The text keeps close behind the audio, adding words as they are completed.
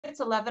It's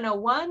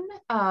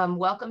 11:01.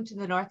 Welcome to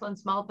the Northland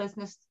Small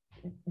Business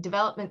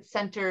Development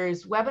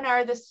Center's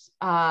webinar this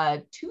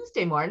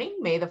Tuesday morning,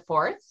 May the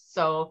 4th.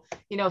 So,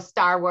 you know,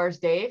 Star Wars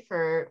Day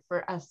for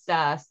us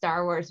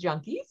Star Wars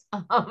junkies.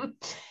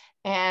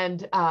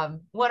 And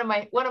one of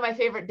my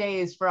favorite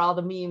days for all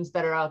the memes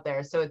that are out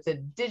there. So it's a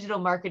digital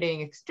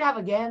marketing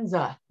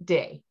extravaganza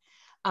day,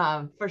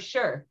 for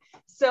sure.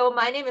 So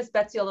my name is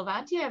Betsy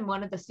Olavanti. I'm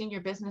one of the senior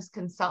business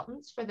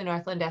consultants for the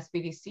Northland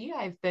SBDC.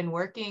 I've been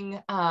working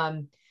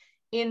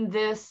in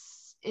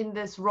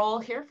this role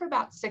here for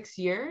about 6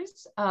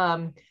 years,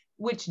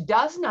 which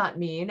does not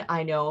mean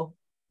I know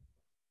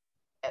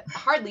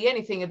hardly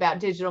anything about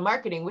digital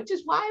marketing, which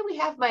is why we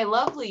have my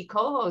lovely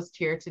co-host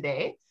here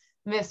today,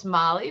 Miss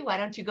Molly. Why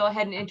don't you go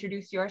ahead and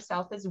introduce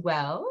yourself as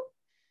well?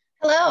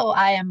 Hello,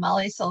 I am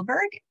Molly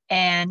Solberg,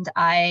 and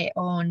I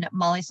own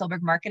Molly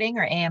Solberg Marketing,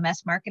 or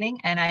AMS Marketing,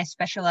 and I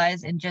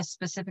specialize in just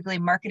specifically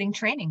marketing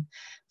training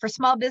for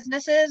small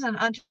businesses and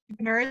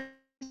entrepreneurs,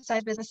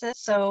 size businesses.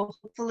 So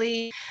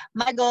hopefully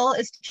my goal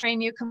is to train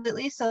you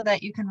completely so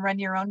that you can run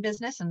your own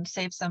business and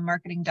save some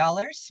marketing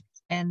dollars.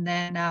 And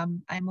then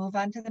I move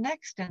on to the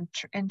next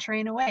and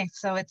train away.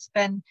 So it's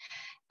been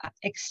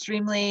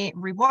extremely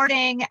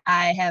rewarding.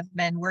 I have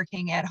been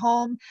working at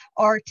home,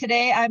 or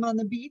today I'm on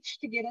the beach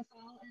to get us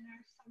all in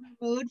our summer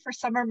mood for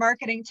summer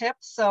marketing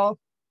tips. So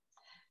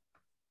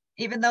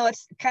even though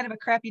it's kind of a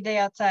crappy day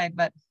outside,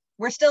 but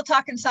we're still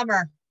talking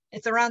summer.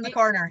 It's around the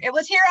corner. It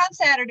was here on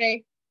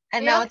Saturday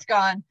and now it's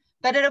gone,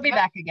 but it'll be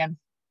back again.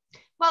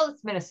 Well,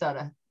 it's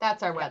Minnesota.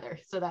 That's our weather.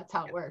 So that's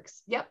how it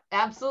works. Yep,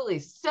 absolutely.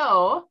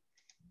 So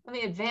let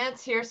me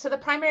advance here. So the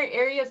primary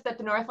areas that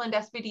the Northland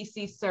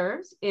SBDC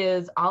serves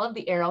is all of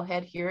the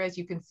Arrowhead here, as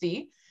you can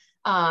see.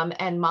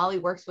 And Molly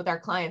works with our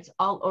clients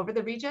all over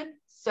the region.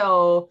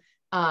 So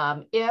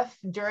if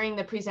during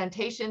the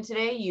presentation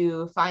today,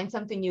 you find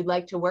something you'd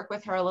like to work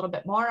with her a little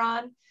bit more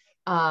on,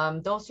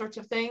 those sorts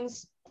of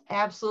things,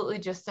 absolutely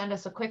just send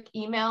us a quick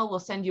email. We'll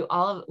send you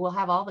we'll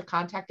have all the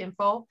contact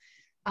info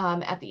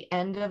at the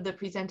end of the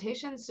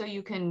presentation, so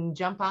you can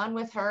jump on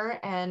with her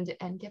and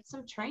get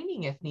some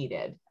training if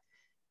needed.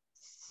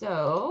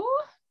 So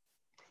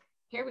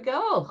here we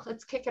go.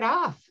 Let's kick it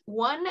off.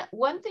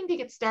 One thing to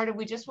get started,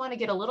 we just want to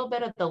get a little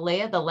bit of the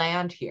lay of the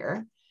land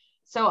here.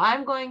 So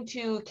I'm going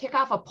to kick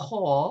off a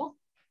poll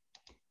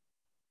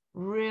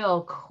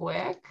real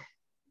quick.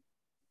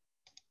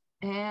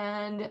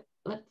 And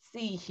let's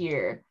see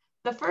here.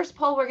 The first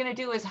poll we're going to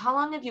do is, how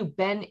long have you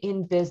been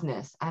in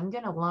business? I'm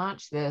going to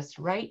launch this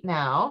right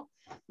now.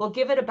 We'll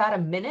give it about a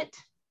minute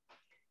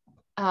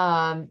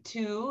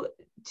to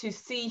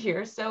see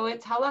here. So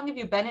it's, how long have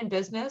you been in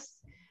business?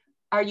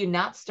 Are you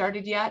not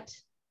started yet?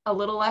 A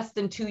little less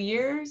than 2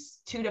 years,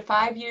 2 to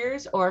 5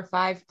 years, or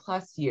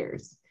 5+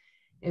 years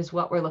is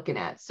what we're looking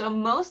at. So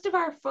most of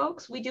our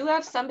folks, we do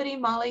have somebody,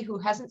 Molly, who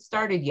hasn't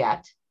started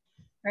yet,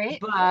 right?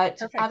 But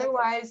Perfect.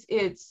 Otherwise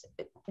it's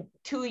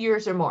 2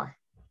 years or more.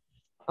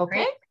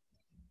 Okay. Great.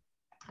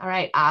 All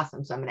right.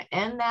 Awesome. So I'm going to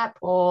end that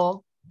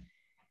poll.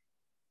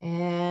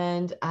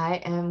 And I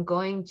am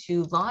going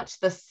to launch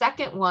the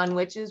second one,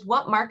 which is,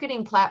 what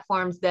marketing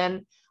platforms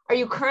then are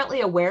you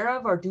currently aware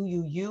of or do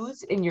you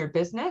use in your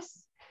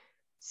business?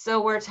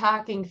 So we're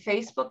talking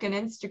Facebook and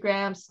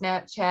Instagram,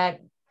 Snapchat,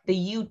 the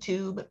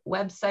YouTube,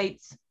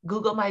 websites,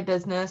 Google My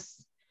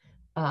Business,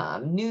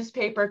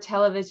 newspaper,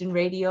 television,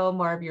 radio,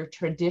 more of your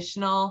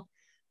traditional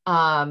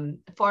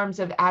forms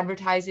of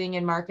advertising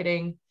and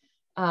marketing.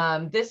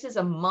 This is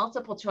a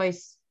multiple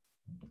choice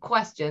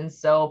question,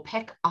 so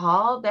pick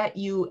all that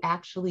you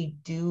actually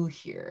do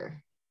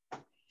here.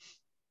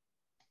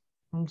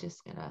 I'm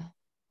just gonna,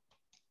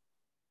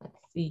 let's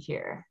see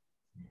here.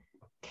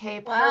 Okay,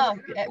 wow,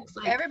 like,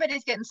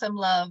 everybody's getting some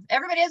love.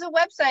 Everybody has a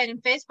website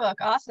and Facebook.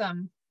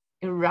 Awesome.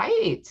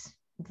 Right,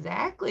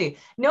 exactly.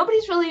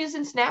 Nobody's really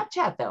using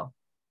Snapchat though.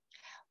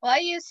 Well, I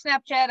use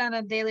Snapchat on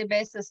a daily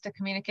basis to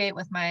communicate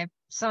with my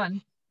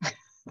son.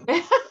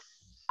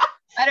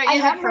 I don't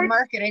use it for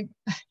marketing.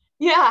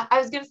 Yeah, I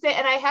was going to say,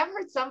 and I have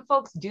heard some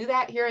folks do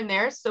that here and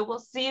there. So we'll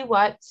see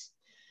what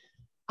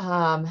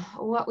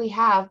we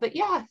have. But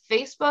yeah,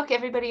 Facebook,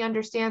 everybody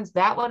understands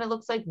that one. It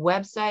looks like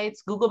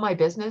websites, Google My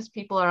Business,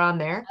 people are on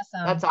there.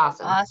 Awesome. That's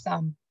awesome.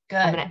 Awesome. Good.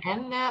 I'm going to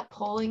end that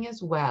polling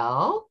as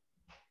well.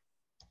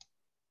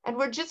 And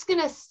we're just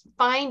going to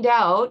find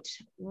out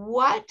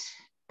what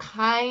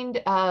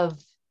kind of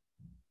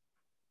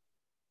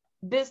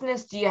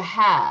business do you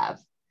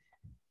have?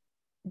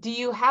 Do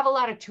you have a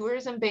lot of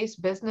tourism-based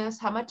business?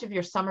 How much of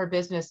your summer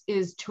business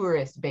is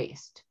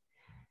tourist-based?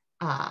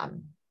 That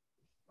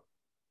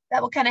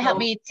will kind of help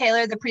me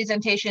tailor the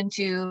presentation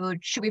to,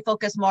 should we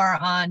focus more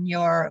on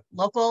your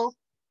local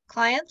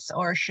clients,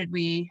 or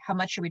how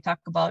much should we talk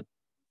about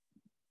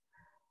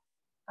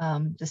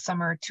the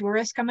summer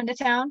tourists coming to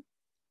town?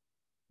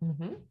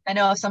 Mm-hmm. I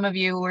know if some of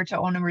you were to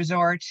own a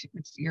resort,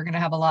 you're going to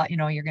have a lot,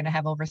 you're going to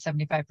have over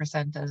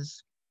 75%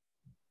 as,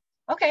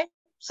 okay,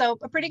 so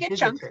a pretty good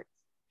chunk.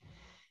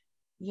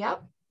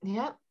 Yep.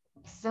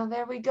 So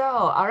there we go.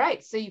 All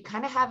right. So you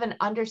kind of have an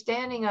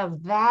understanding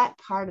of that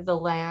part of the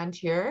land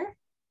here.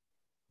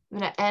 I'm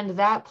going to end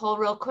that poll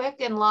real quick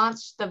and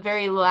launch the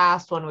very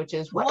last one, which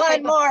is what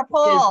one more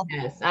poll.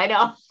 Business? I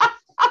know.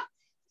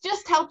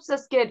 Just helps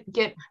us get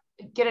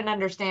an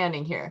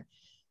understanding here.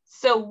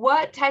 So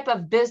what type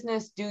of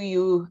business do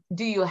you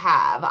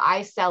have?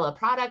 I sell a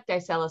product, I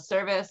sell a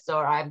service,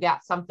 or I've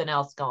got something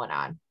else going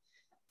on.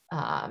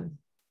 And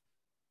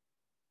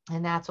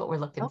that's what we're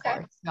looking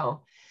for.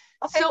 So,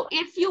 so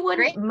if you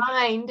wouldn't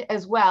mind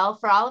as well,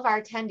 for all of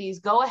our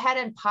attendees, go ahead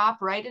and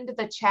pop right into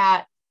the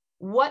chat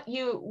what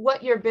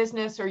your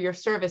business or your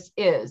service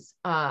is.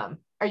 Are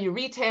you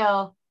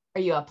retail?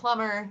 Are you a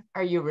plumber?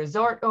 Are you a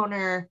resort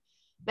owner?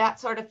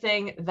 That sort of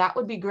thing. That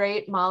would be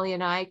great. Molly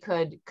and I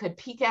could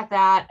peek at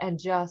that and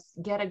just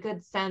get a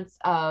good sense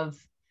of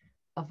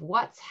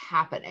what's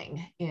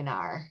happening in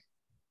our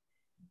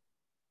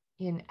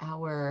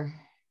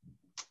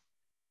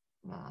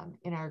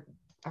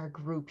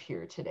group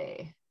here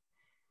today.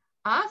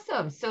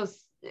 Awesome. So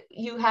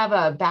you have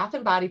a Bath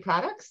and Body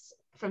Products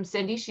from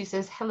Cindy. She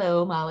says,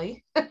 hello,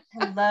 Molly.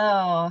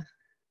 Hello.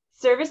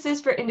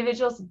 Services for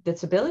individuals with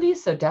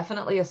disabilities. So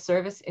definitely a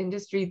service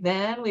industry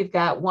then. We've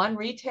got one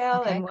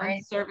retail and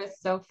one service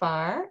so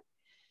far.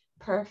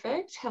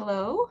 Perfect.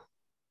 Hello.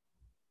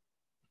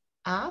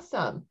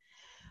 Awesome.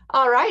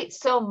 All right.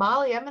 So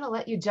Molly, I'm going to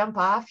let you jump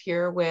off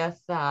here with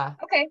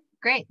okay,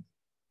 great.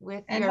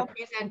 With your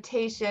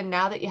presentation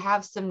now that you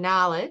have some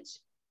knowledge.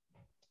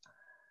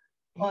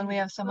 Oh, and we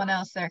have someone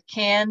else there,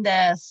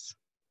 Candace.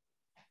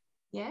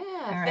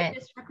 Yeah,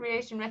 fitness,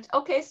 recreation, rent.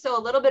 Okay, so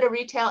a little bit of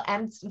retail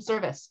and some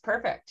service.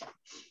 Perfect.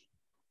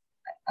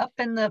 Up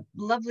in the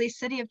lovely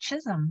city of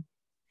Chisholm.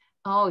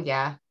 Oh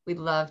yeah, we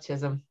love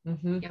Chisholm.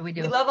 Mm-hmm. Yeah, we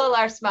do. We love all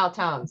our small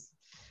towns.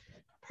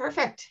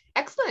 Perfect.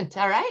 Excellent.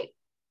 All right.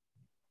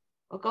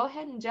 Well, go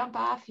ahead and jump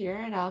off here,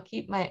 and I'll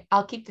keep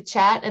the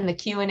chat and the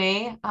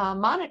Q&A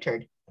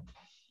monitored.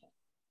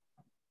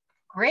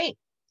 Great.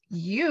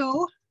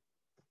 You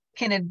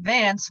can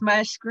advance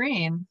my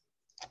screen.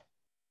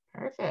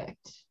 Perfect.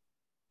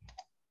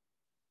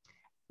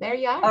 There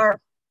you are.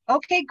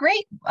 Okay,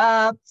 great.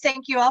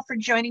 Thank you all for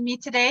joining me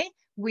today.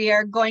 We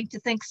are going to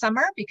think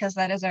summer because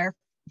that is our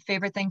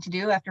favorite thing to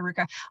do after work.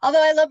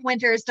 Although I love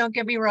winters, don't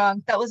get me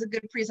wrong. That was a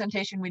good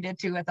presentation we did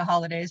too at the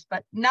holidays,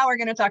 but now we're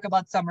going to talk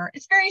about summer.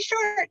 It's very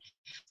short.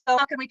 So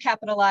how can we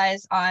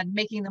capitalize on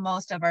making the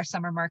most of our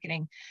summer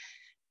marketing?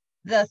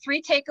 The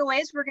 3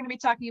 takeaways we're going to be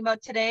talking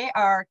about today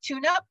are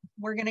tune-up.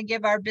 We're going to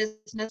give our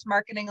business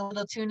marketing a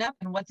little tune-up.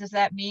 And what does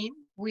that mean?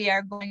 We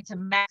are going to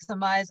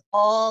maximize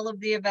all of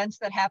the events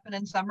that happen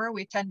in summer.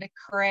 We tend to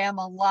cram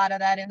a lot of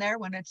that in there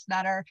when it's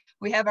not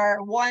we have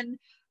our one,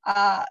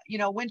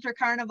 winter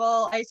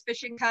carnival, ice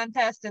fishing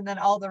contest, and then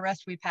all the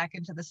rest we pack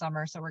into the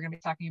summer. So we're going to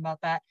be talking about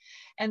that.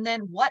 And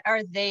then what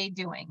are they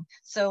doing?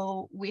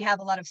 So we have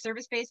a lot of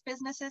service-based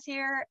businesses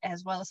here,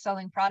 as well as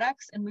selling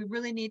products. And we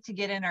really need to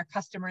get in our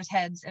customers'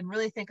 heads and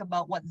really think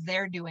about what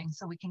they're doing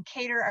so we can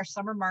cater our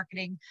summer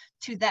marketing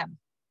to them.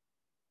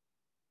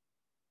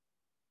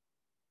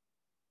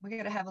 We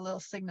got to have a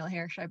little signal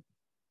here. Should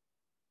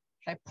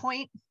I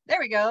point? There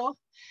we go.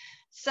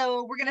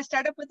 So we're going to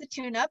start up with the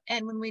tune-up.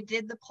 And when we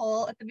did the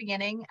poll at the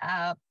beginning,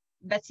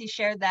 Betsy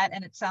shared that,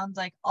 and it sounds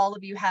like all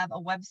of you have a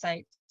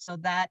website. So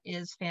that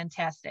is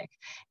fantastic.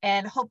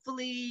 And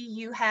hopefully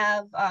you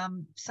have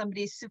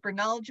somebody super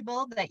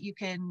knowledgeable that you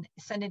can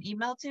send an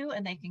email to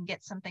and they can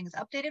get some things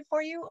updated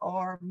for you,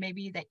 or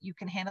maybe that you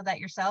can handle that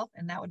yourself,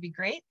 and that would be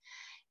great.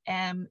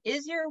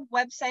 Is your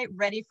website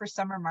ready for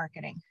summer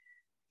marketing?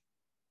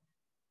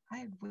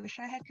 I wish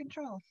I had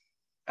control.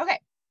 Okay.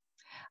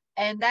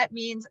 And that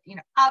means,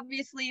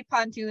 obviously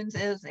pontoons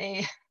is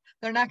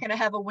they're not going to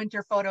have a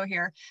winter photo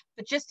here,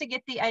 but just to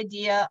get the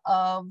idea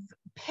of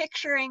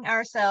picturing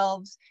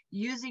ourselves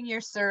using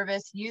your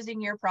service,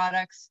 using your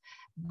products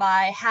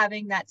by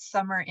having that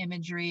summer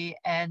imagery.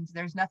 And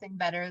there's nothing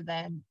better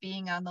than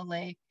being on the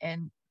lake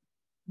and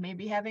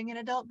maybe having an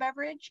adult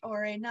beverage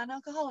or a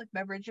non-alcoholic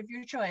beverage of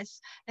your choice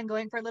and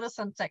going for a little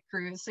sunset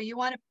cruise. So you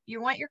want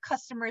your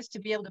customers to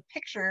be able to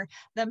picture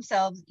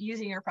themselves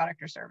using your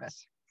product or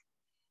service.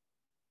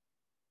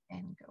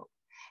 And go.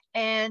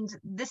 And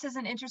this is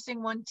an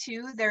interesting one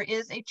too. There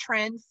is a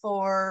trend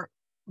for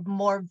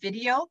more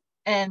video,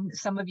 and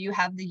some of you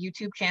have the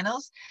YouTube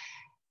channels.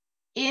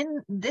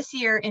 In this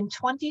year, in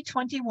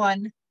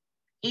 2021,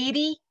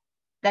 80%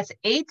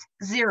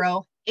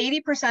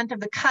 of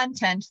the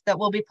content that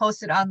will be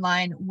posted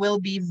online will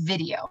be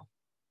video,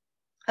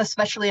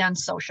 especially on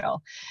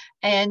social.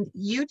 And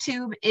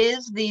YouTube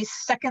is the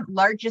second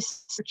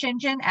largest search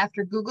engine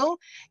after Google.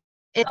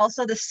 It's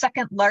also the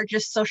second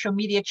largest social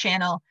media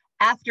channel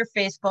after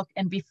Facebook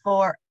and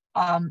before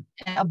and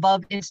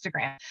above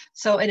Instagram.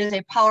 So it is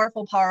a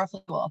powerful,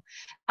 powerful tool.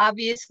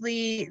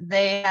 Obviously,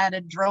 they had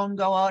a drone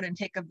go out and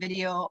take a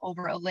video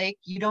over a lake.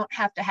 You don't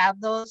have to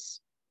have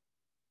those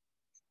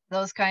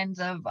kinds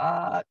of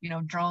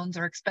drones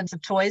or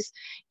expensive toys.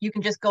 You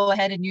can just go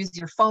ahead and use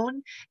your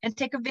phone and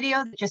take a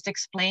video that just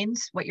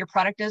explains what your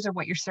product is or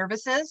what your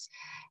service is.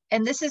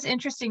 And this is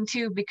interesting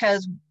too,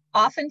 because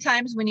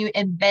Oftentimes when you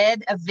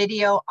embed a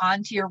video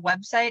onto your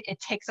website, it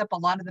takes up a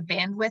lot of the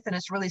bandwidth and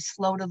it's really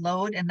slow to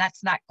load, and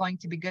that's not going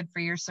to be good for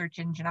your search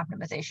engine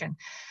optimization.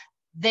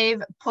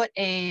 They've put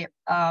a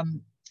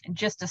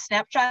just a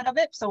snapshot of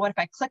it. So what if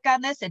I click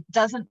on this, it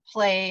doesn't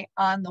play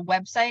on the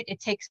website.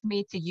 It takes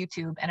me to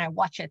YouTube and I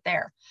watch it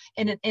there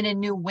in a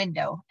new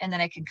window, and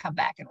then I can come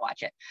back and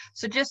watch it.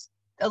 So just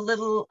a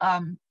little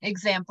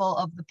example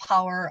of the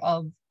power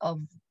of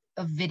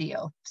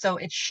video. So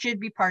it should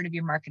be part of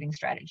your marketing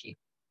strategy.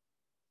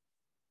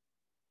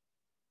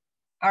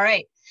 All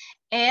right.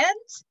 And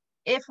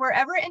if we're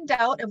ever in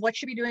doubt of what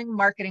should be doing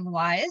marketing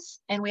wise,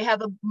 and we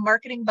have a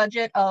marketing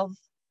budget of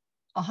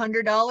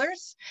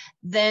 $100,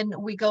 then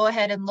we go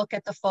ahead and look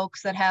at the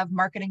folks that have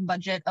marketing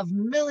budget of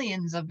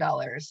millions of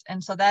dollars.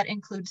 And so that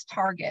includes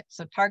Target.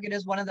 So Target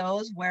is one of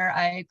those where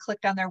I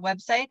clicked on their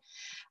website.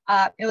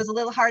 It was a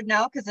little hard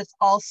now because it's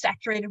all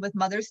saturated with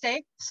Mother's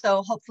Day.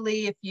 So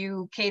hopefully if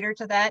you cater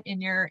to that in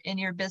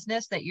your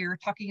business, that you're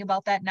talking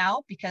about that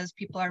now, because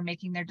people are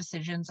making their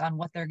decisions on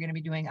what they're going to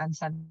be doing on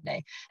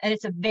Sunday. And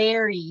it's a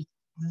very,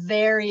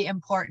 very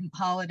important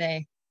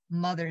holiday,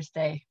 Mother's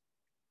Day,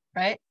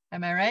 right?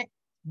 Am I right?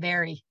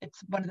 Very. It's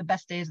one of the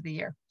best days of the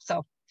year.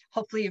 So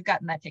hopefully you've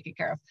gotten that taken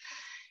care of.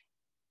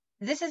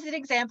 This is an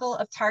example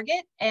of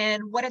Target,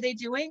 and what are they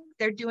doing?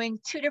 They're doing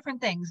two different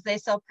things. They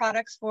sell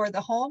products for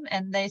the home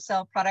and they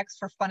sell products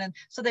for fun. And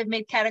so they've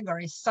made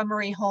categories,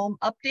 summary home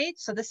updates.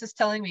 So this is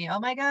telling me,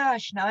 oh my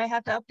gosh, now I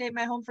have to update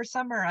my home for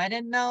summer. I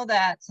didn't know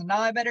that. So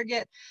now I better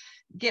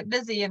get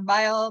busy and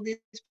buy all these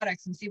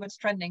products and see what's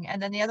trending. And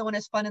then the other one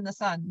is fun in the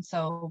sun.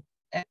 So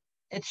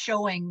it's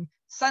showing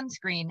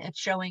sunscreen, it's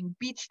showing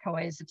beach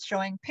toys, it's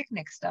showing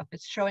picnic stuff,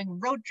 it's showing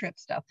road trip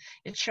stuff,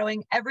 it's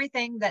showing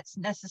everything that's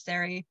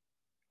necessary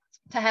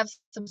to have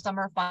some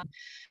summer fun.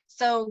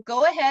 So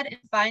go ahead and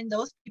find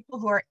those people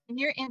who are in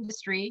your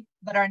industry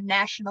but are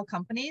national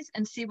companies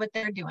and see what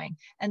they're doing,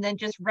 and then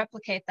just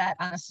replicate that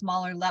on a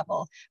smaller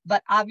level.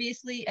 But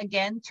obviously,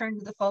 again, turn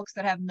to the folks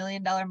that have $1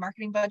 million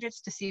marketing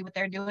budgets to see what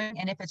they're doing,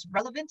 and if it's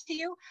relevant to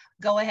you,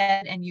 go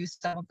ahead and use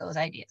some of those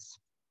ideas.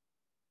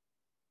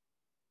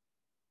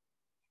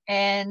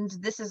 And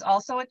this is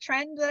also a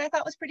trend that I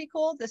thought was pretty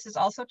cool. This is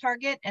also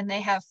Target, and they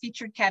have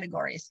featured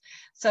categories.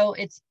 So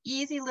it's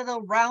easy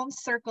little round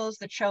circles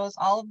that shows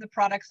all of the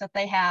products that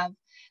they have.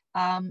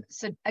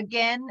 So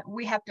again,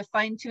 we have to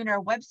fine tune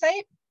our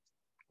website,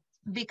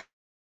 because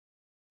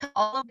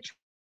all of the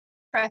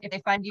traffic, if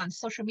they find you on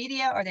social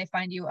media or they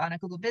find you on a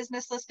Google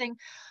business listing,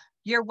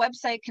 your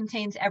website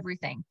contains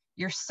everything.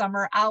 Your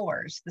summer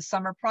hours, the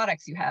summer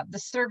products you have, the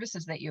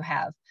services that you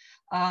have,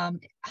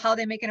 how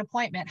they make an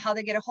appointment, how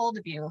they get a hold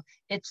of you.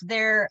 It's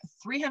there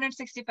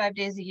 365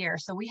 days a year.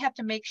 So we have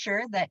to make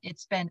sure that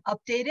it's been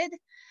updated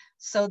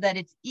so that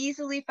it's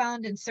easily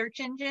found in search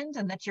engines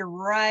and that you're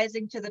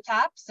rising to the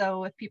top.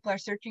 So if people are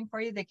searching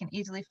for you, they can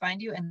easily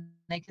find you, and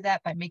they do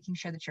that by making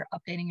sure that you're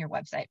updating your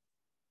website.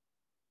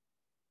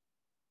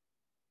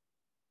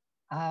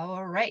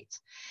 All right.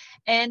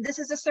 And this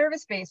is a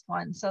service-based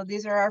one. So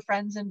these are our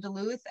friends in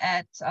Duluth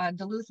at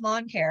Duluth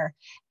Lawn Care.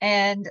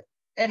 And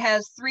it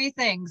has three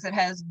things. It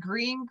has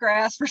green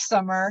grass for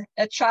summer,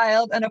 a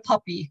child, and a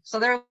puppy. So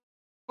they're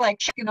like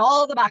checking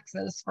all the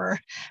boxes for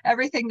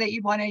everything that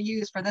you want to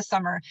use for the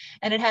summer.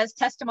 And it has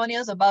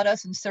testimonials about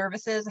us and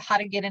services, how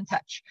to get in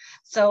touch.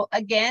 So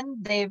again,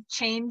 they've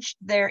changed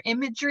their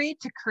imagery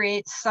to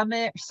create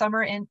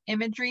summer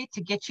imagery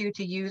to get you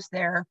to use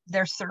their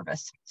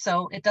service.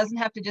 So it doesn't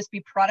have to just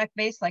be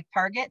product-based like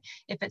Target.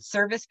 If it's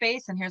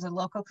service-based, and here's a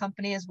local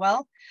company as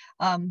well,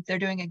 they're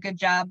doing a good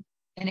job.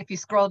 And if you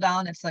scroll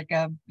down, it's like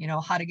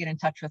how to get in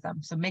touch with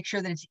them. So make sure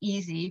that it's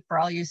easy for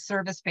all you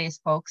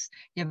service-based folks.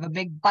 You have a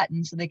big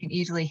button so they can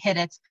easily hit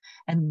it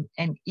and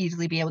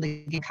easily be able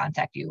to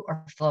contact you,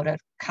 or fill out a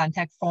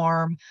contact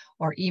form,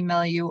 or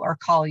email you, or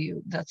call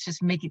you. Let's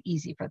just make it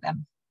easy for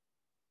them.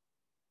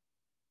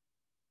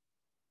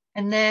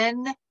 And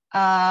then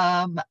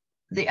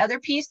the other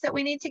piece that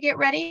we need to get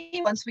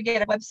ready, once we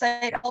get a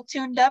website all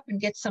tuned up and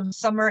get some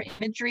summer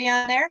imagery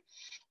on there,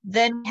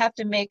 then we have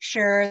to make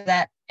sure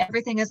that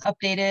everything is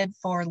updated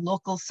for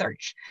local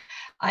search.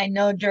 I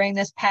know during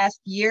this past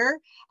year,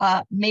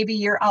 maybe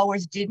your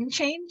hours didn't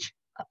change.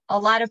 A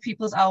lot of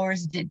people's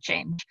hours did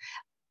change.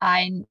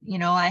 I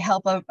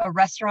help a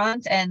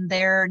restaurant, and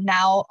they're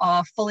now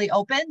fully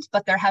opened,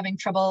 but they're having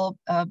trouble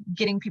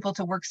getting people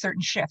to work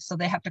certain shifts. So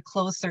they have to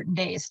close certain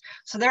days.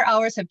 So their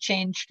hours have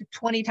changed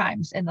 20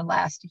 times in the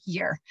last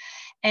year.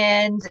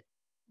 And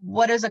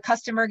what is a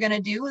customer going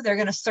to do? They're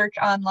going to search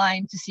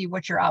online to see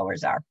what your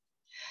hours are.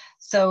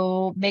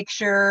 So make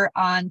sure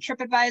on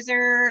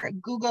TripAdvisor,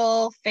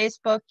 Google,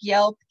 Facebook,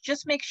 Yelp,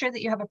 just make sure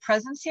that you have a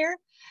presence here.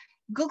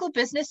 Google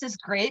Business is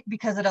great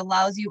because it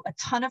allows you a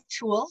ton of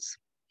tools.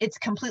 It's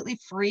completely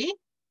free.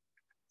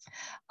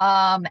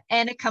 And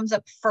it comes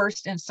up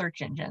first in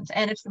search engines,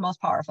 and it's the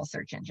most powerful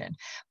search engine.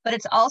 But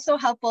it's also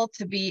helpful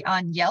to be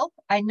on Yelp.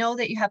 I know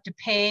that you have to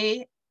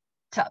pay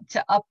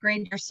to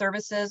upgrade your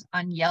services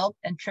on Yelp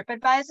and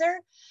TripAdvisor,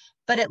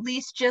 but at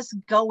least just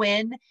go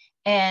in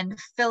and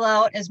fill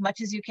out as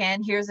much as you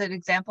can. Here's an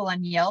example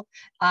on Yelp,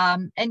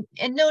 and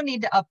no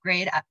need to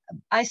upgrade.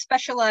 I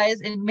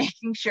specialize in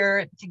making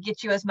sure to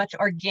get you as much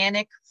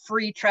organic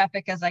free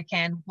traffic as I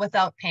can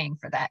without paying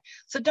for that.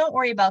 So don't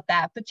worry about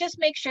that, but just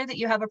make sure that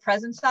you have a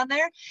presence on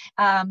there.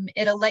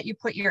 It'll let you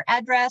put your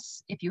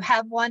address if you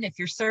have one. If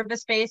you're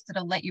service-based,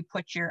 it'll let you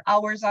put your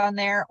hours on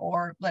there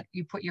or let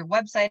you put your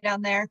website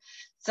on there.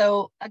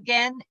 So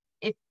again,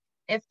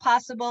 if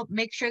possible,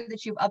 make sure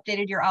that you've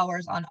updated your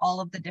hours on all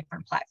of the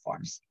different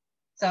platforms.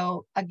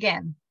 So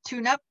again,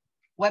 tune up,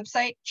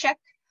 website, check,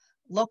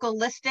 local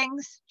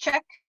listings,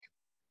 check.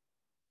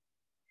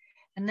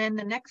 And then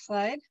the next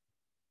slide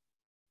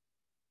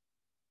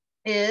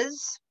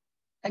is,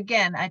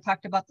 again, I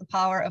talked about the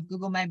power of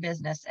Google My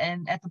Business,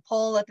 and at the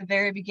poll at the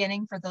very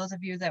beginning, for those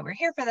of you that were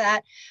here for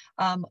that,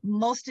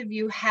 most of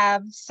you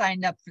have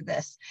signed up for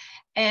this.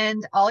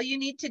 And all you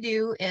need to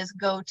do is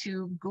go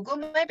to Google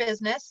My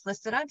Business,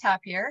 listed on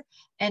top here,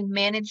 and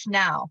manage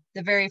now,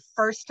 the very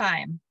first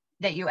time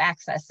that you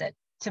access it,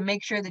 to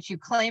make sure that you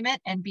claim it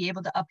and be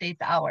able to update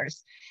the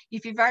hours.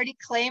 If you've already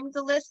claimed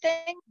the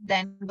listing,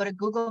 then go to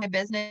Google My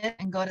Business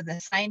and go to the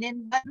sign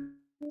in button,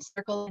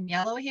 circle in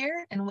yellow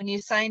here. And when you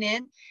sign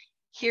in,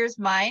 here's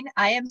mine.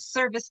 I am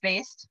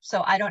service-based,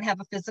 so I don't have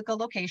a physical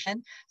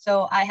location.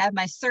 So I have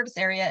my service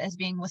area as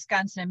being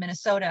Wisconsin and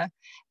Minnesota.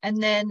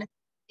 And then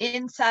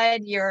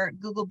inside your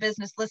Google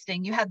Business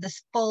listing, you have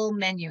this full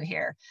menu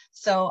here.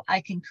 So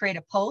I can create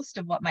a post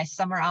of what my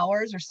summer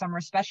hours or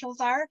summer specials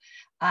are.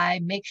 I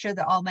make sure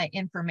that all my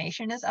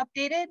information is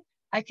updated.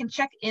 I can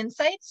check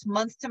insights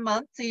month to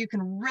month, so you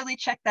can really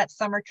check that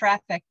summer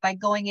traffic by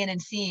going in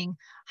and seeing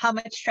how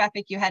much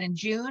traffic you had in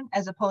June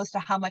as opposed to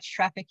how much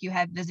traffic you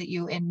had visit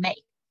you in May.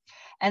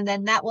 And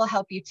then that will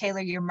help you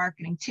tailor your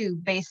marketing too,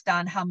 based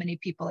on how many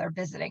people are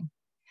visiting.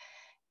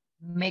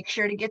 Make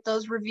sure to get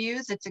those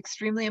reviews. It's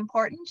extremely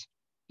important.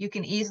 You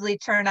can easily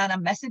turn on a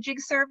messaging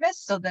service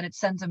so that it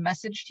sends a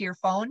message to your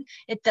phone.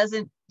 It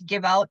doesn't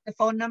give out the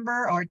phone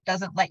number, or it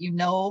doesn't let you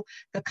know,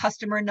 the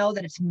customer know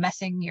that it's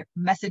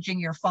messaging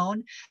your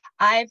phone.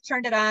 I've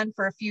turned it on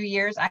for a few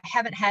years. I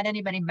haven't had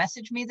anybody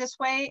message me this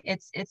way.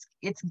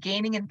 It's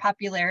gaining in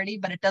popularity,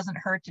 but it doesn't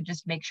hurt to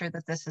just make sure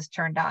that this is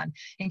turned on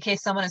in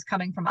case someone is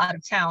coming from out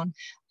of town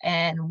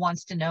and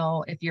wants to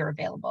know if you're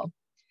available.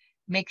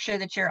 Make sure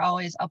that you're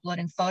always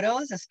uploading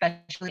photos,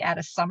 especially add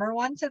a summer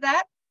one to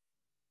that.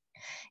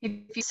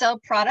 If you sell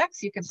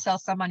products, you can sell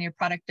some on your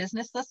product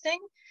business listing.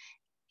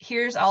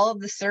 Here's all of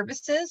the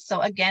services.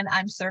 So again,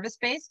 I'm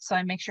service-based, so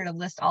I make sure to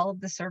list all of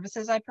the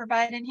services I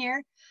provide in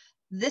here.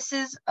 This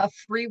is a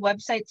free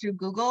website through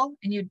Google,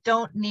 and you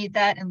don't need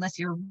that unless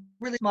you're a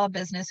really small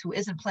business who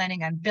isn't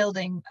planning on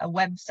building a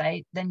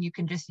website. Then you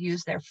can just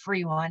use their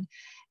free one.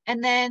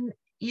 And then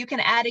you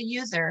can add a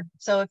user.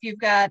 So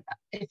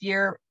if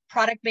you're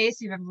product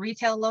based, you have a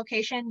retail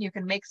location, you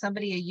can make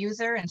somebody a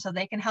user, and so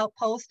they can help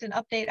post and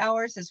update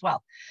hours as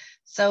well.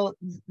 So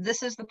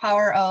this is the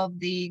power of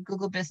the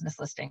Google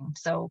Business listing.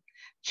 So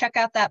check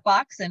out that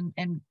box, and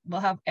we'll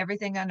have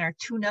everything on our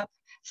tune-up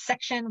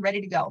section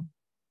ready to go.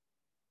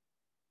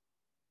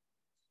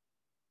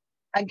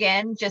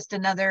 Again, just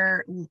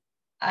another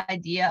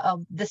idea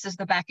of, this is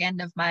the back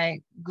end of my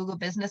Google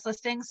Business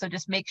listing. So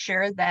just make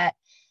sure that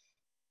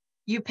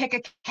you pick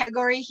a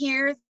category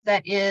here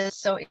that is,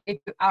 so if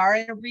you are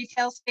in a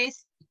retail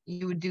space,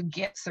 you would do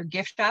gifts or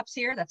gift shops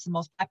here. That's the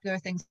most popular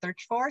thing to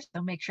search for.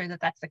 So make sure that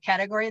that's the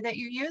category that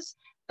you use.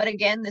 But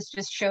again, this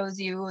just shows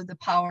you the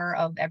power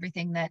of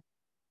everything that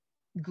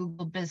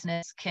Google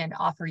Business can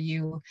offer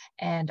you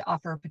and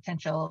offer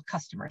potential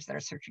customers that are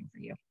searching for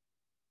you.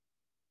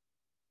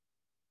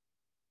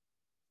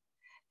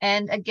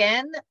 And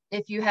again,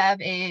 if you have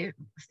a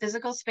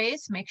physical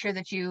space, make sure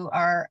that you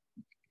are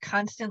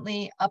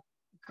constantly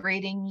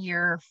upgrading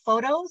your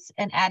photos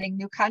and adding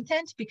new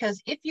content,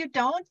 because if you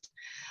don't,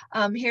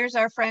 here's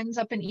our friends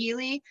up in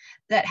Ely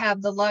that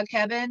have the log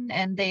cabin,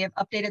 and they have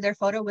updated their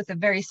photo with a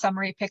very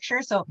summary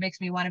picture. So it makes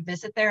me want to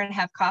visit there and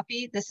have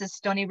coffee. This is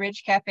Stony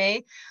Ridge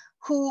Cafe,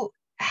 who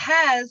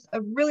has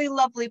a really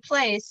lovely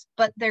place,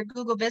 but their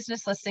Google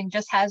Business listing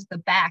just has the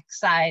back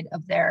side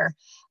of their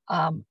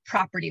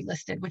property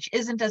listed, which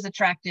isn't as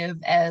attractive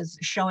as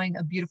showing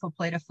a beautiful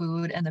plate of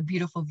food and the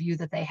beautiful view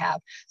that they have.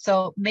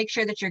 So make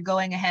sure that you're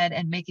going ahead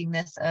and making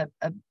this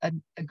a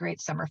great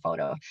summer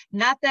photo.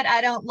 Not that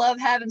I don't love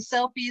having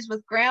selfies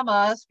with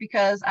grandmas,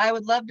 because I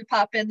would love to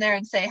pop in there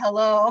and say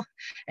hello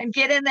and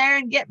get in there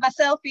and get my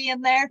selfie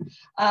in there.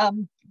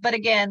 But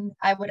again,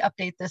 I would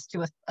update this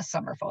to a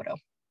summer photo.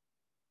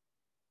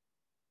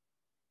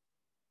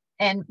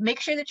 And make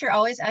sure that you're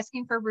always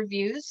asking for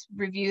reviews.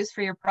 Reviews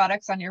for your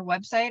products on your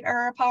website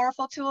are a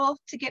powerful tool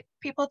to get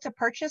people to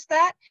purchase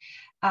that.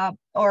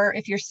 Or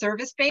if you're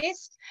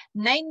service-based,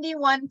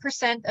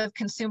 91% of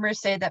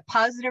consumers say that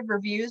positive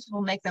reviews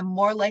will make them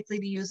more likely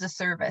to use a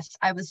service.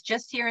 I was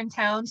just here in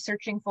town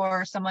searching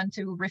for someone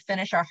to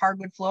refinish our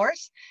hardwood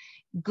floors.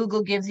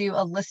 Google gives you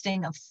a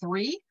listing of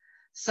 3.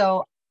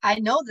 So I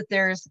know that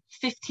there's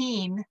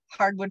 15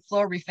 hardwood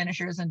floor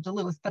refinishers in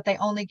Duluth, but they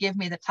only give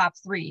me the top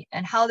 3.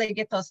 And how they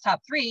get those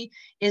top 3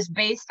 is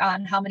based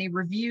on how many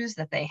reviews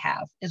that they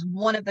have, is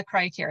one of the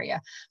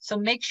criteria. So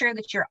make sure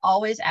that you're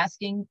always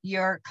asking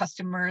your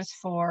customers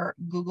for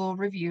Google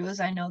reviews.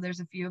 I know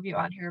there's a few of you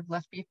on here who've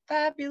left me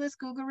fabulous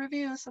Google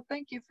reviews, so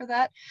thank you for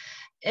that.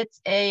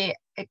 It's a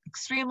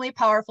extremely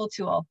powerful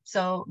tool.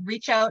 So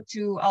reach out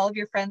to all of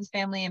your friends,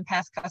 family, and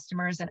past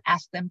customers and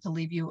ask them to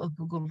leave you a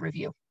Google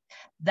review.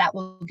 That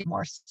will get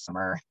more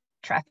summer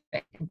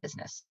traffic and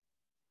business.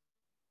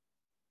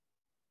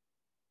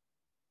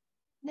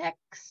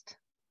 Next.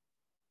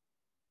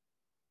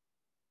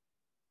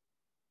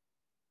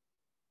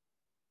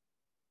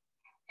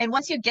 And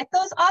once you get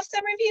those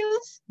awesome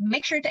reviews,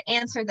 make sure to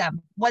answer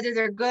them, whether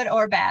they're good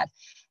or bad.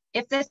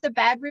 If it's a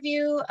bad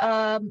review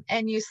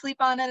and you sleep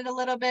on it a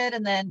little bit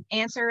and then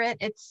answer it,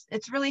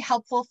 it's really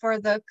helpful for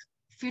the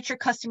future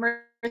customers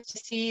to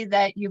see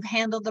that you've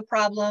handled the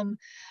problem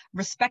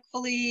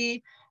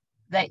respectfully,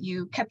 that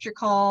you kept your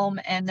calm,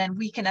 and then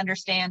we can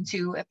understand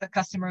too if the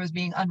customer was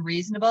being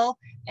unreasonable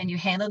and you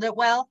handled it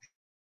well,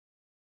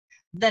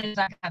 then it's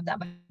not going to have that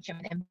much of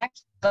an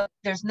impact. But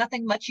there's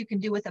nothing much you can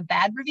do with a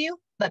bad review,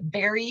 but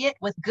bury it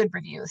with good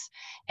reviews.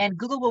 And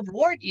Google will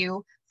reward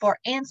you for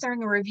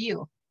answering a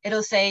review.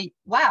 It'll say,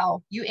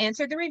 wow, you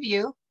answered the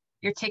review,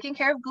 you're taking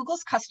care of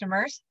Google's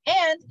customers,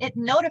 and it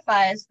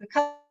notifies the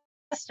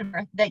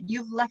customer that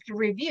you've left a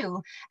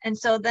review. And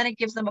so then it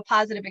gives them a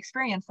positive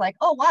experience, like,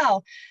 oh,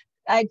 wow,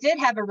 I did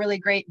have a really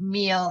great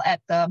meal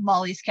at the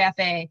Molly's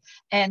Cafe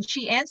and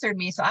she answered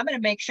me. So I'm going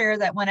to make sure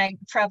that when I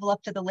travel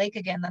up to the lake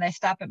again, that I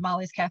stop at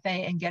Molly's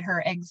Cafe and get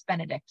her eggs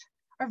Benedict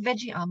or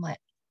veggie omelet.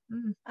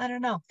 I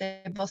don't know.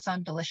 They both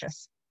sound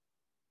delicious.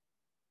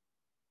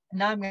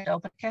 Now I'm going to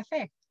open a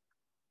cafe.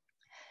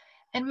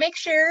 And make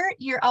sure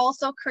you're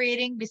also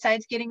creating,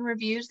 besides getting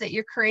reviews, that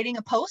you're creating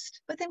a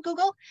post within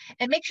Google,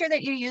 and make sure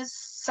that you use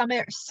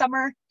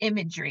summer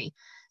imagery.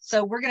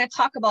 So we're going to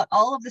talk about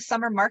all of the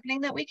summer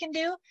marketing that we can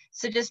do.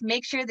 So just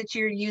make sure that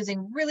you're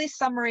using really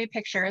summery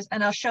pictures,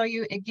 and I'll show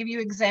you and give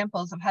you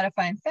examples of how to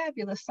find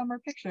fabulous summer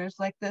pictures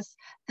like this.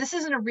 This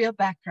isn't a real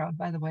background,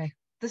 by the way.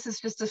 This is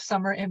just a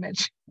summer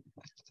image.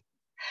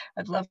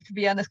 I'd love to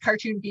be on this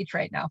cartoon beach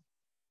right now.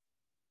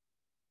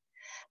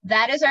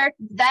 That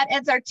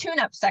ends our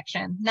tune-up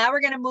section. Now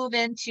we're going to move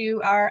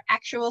into our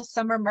actual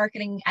summer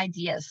marketing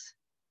ideas.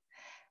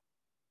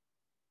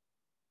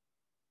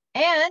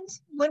 And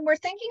when we're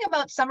thinking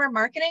about summer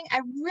marketing, I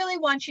really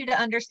want you to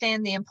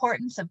understand the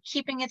importance of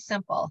keeping it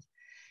simple.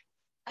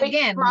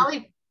 Again,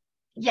 Molly,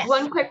 yes.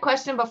 One quick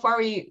question before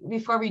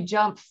we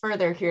jump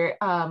further here.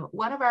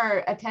 One of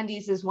our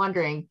attendees is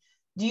wondering,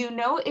 do you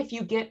know if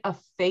you get a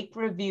fake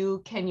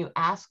review, can you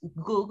ask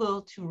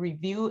Google to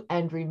review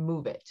and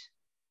remove it?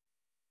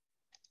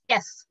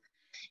 Yes.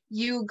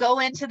 You go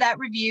into that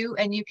review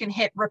and you can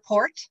hit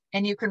report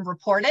and you can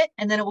report it,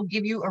 and then it will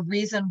give you a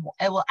reason.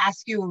 It will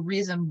ask you a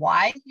reason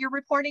why you're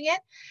reporting it.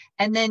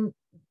 And then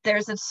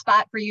there's a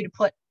spot for you to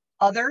put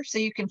other, so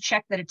you can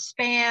check that it's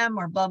spam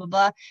or blah, blah,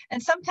 blah.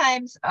 And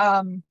sometimes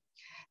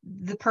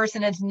the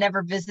person has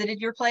never visited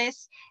your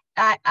place.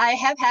 I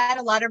have had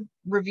a lot of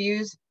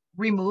reviews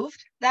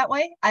removed that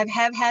way. I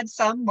have had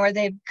some where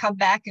they've come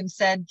back and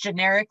said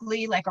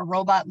generically, like a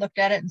robot looked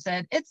at it and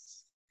said,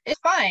 it's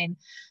fine.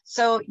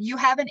 So you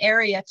have an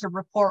area to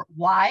report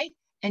why,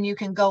 and you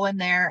can go in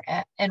there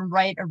and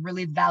write a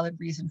really valid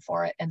reason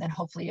for it. And then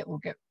hopefully it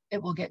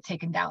will get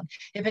taken down.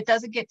 If it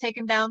doesn't get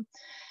taken down,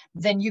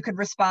 then you could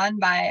respond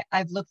by,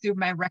 I've looked through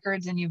my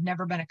records and you've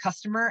never been a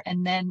customer.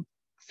 And then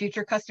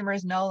future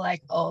customers know,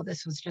 like, oh,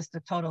 this was just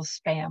a total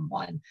spam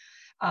one.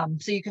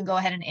 So you can go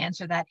ahead and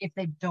answer that if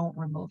they don't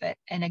remove it.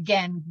 And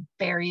again,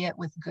 bury it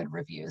with good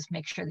reviews.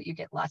 Make sure that you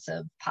get lots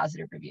of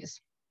positive reviews.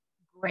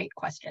 Great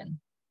question.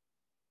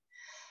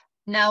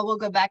 Now we'll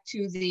go back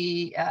to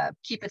the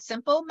keep it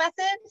simple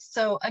method.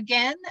 So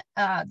again,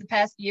 the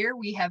past year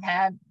we have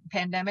had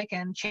pandemic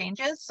and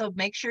changes. So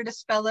make sure to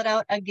spell it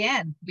out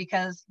again,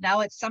 because now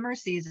it's summer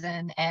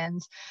season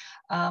and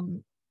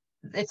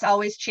it's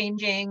always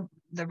changing.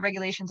 The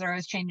regulations are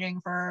always changing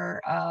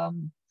for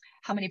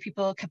how many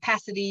people,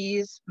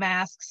 capacities,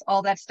 masks,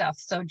 all that stuff.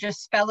 So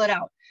just spell it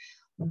out.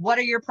 What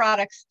are your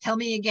products? Tell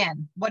me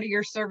again. What are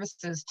your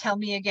services? Tell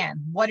me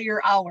again. What are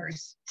your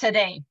hours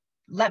today?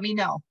 Let me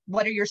know.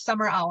 What are your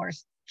summer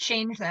hours?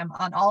 Change them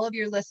on all of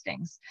your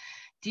listings.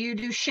 Do you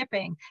do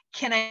shipping?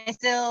 Can I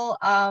still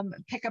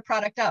pick a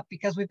product up?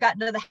 Because we've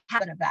gotten into the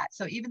habit of that.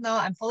 So even though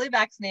I'm fully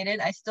vaccinated,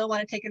 I still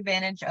want to take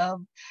advantage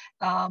of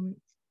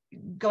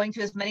going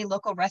to as many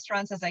local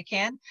restaurants as I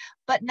can.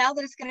 But now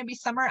that it's going to be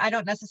summer, I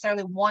don't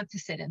necessarily want to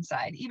sit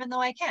inside, even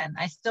though I can.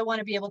 I still want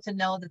to be able to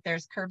know that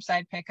there's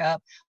curbside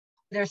pickup.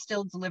 There's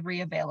still delivery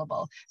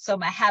available. So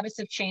my habits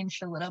have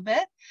changed a little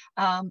bit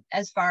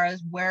as far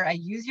as where I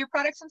use your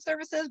products and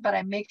services, but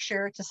I make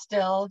sure to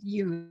still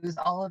use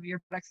all of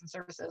your products and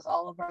services,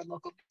 all of our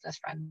local business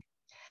friends.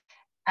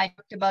 I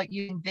talked about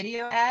using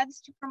video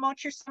ads to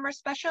promote your summer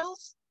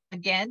specials.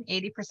 Again,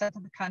 80%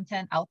 of the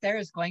content out there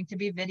is going to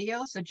be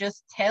video. So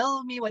just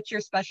tell me what your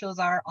specials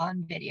are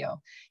on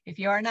video. If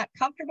you are not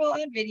comfortable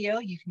on video,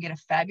 you can get a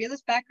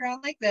fabulous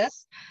background like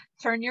this,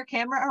 turn your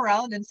camera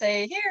around and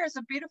say, here's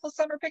a beautiful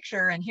summer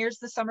picture, and here's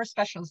the summer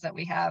specials that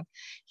we have.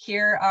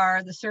 Here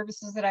are the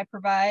services that I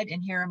provide,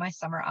 and here are my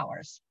summer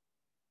hours.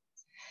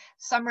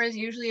 Summer is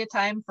usually a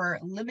time for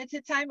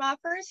limited time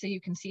offers, so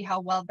you can see how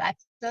well that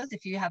does.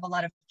 If you have a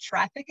lot of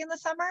traffic in the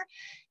summer,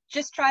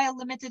 just try a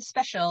limited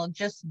special,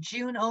 just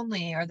June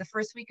only, or the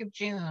first week of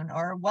June,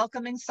 or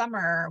welcoming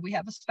summer. We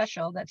have a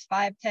special that's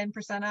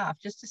 5–10% off,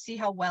 just to see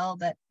how well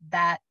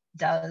that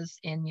does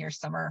in your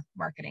summer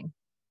marketing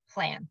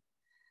plan.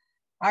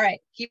 All right,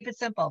 keep it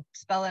simple,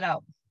 spell it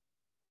out.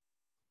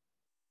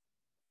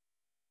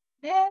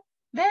 Yeah,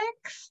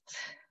 next.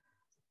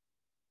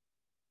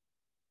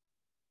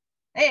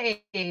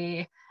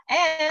 Hey,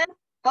 and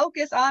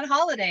focus on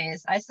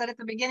holidays. I said at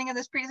the beginning of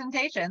this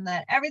presentation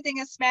that everything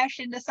is smashed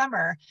into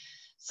summer.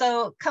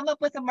 So come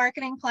up with a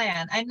marketing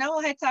plan. I know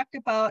I talked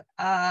about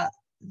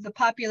the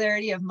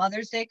popularity of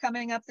Mother's Day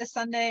coming up this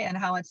Sunday and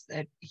how it's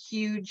a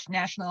huge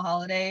national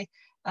holiday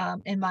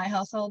in my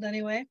household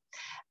anyway.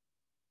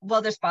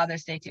 Well, there's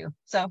Father's Day too.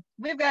 So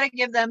we've got to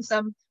give them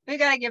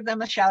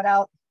a shout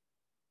out.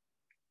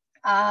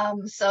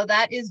 So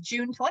that is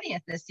June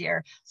 20th this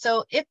year.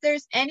 So if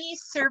there's any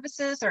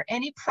services or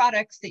any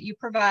products that you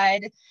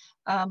provide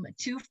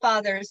to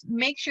fathers,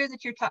 make sure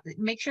that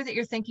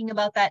you're thinking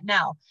about that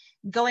now.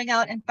 Going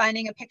out and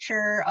finding a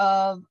picture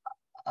of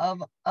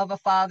a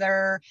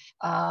father,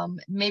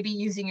 maybe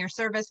using your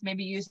service,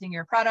 maybe using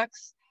your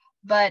products,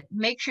 but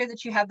make sure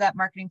that you have that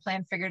marketing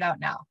plan figured out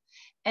now.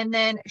 And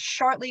then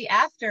shortly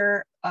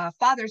after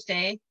Father's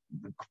Day,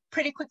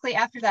 pretty quickly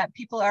after that,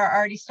 people are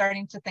already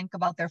starting to think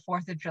about their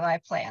 4th of July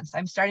plans.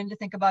 I'm starting to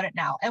think about it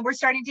now. And we're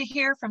starting to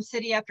hear from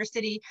city after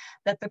city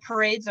that the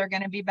parades are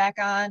going to be back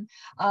on,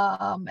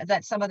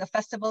 that some of the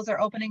festivals are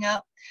opening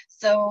up.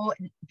 So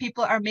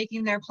people are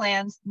making their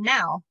plans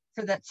now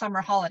for that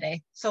summer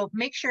holiday. So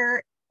make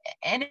sure,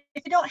 and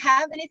if you don't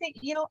have anything,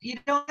 you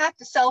don't have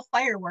to sell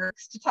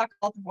fireworks to talk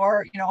about,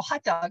 or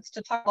hot dogs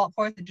to talk about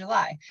 4th of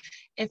July.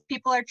 If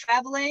people are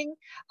traveling,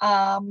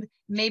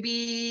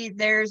 maybe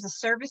there's a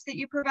service that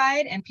you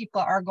provide and people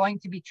are going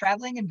to be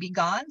traveling and be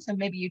gone. So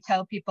maybe you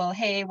tell people,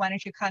 hey, why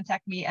don't you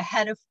contact me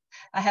ahead of,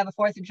 I have a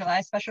 4th of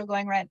July special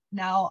going right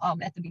now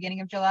at the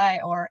beginning of July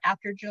or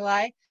after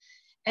July.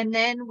 And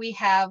then we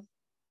have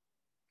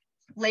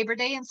Labor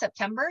Day in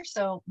September.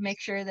 So make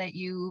sure that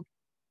you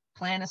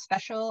plan a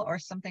special or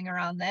something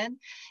around then.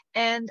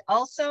 And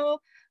also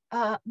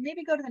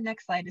maybe go to the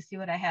next slide to see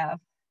what I have.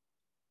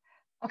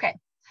 Okay,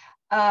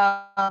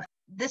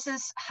 this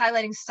is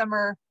highlighting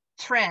summer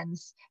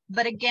trends,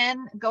 but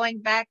again, going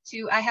back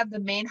to, I have the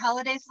main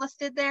holidays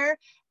listed there,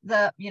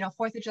 the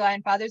 4th of July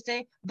and Father's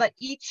Day, but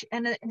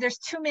and there's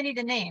too many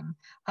to name.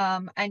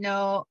 I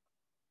know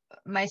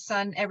my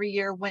son every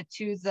year went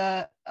to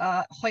the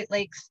Hoyt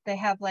Lakes. They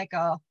have like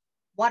a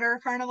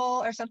water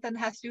carnival or something that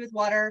has to do with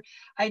water.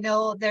 I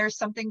know there's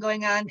something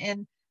going on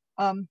in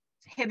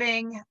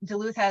Hibbing.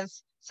 Duluth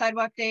has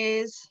sidewalk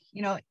days,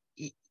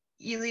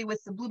 Ely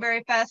with the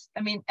Blueberry Fest.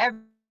 I mean,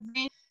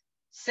 every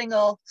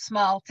single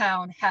small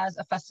town has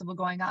a festival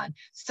going on.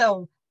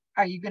 So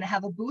are you going to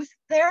have a booth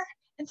there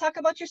and talk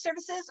about your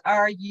services?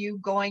 Are you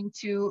going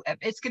to,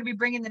 it's going to be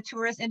bringing the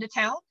tourists into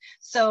town.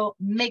 So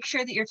make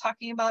sure that you're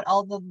talking about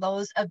all of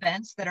those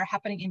events that are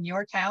happening in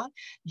your town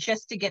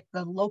just to get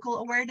the local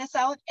awareness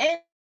out. And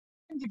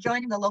you're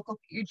joining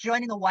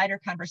the wider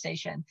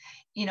conversation.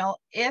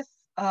 If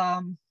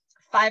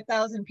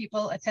 5,000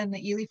 people attend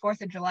the Ely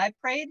 4th of July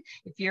parade,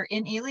 if you're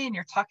in Ely and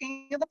you're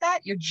talking about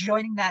that, you're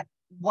joining that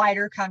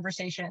wider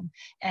conversation,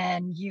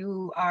 and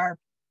you are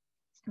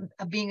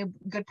being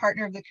a good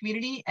partner of the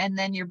community, and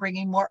then you're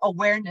bringing more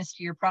awareness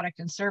to your product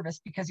and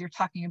service because you're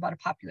talking about a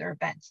popular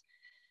event.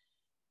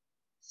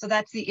 So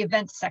that's the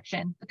event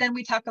section. But then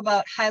we talk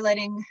about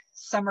highlighting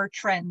summer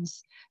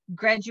trends,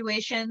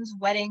 graduations,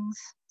 weddings,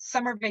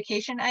 summer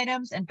vacation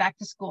items, and back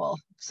to school.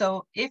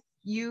 So if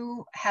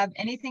you have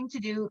anything to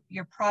do,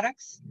 your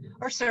products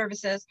or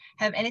services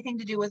have anything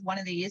to do with one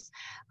of these.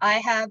 I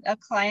have a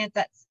client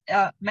that's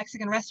a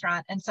Mexican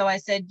restaurant. And so I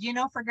said,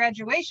 for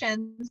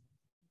graduations,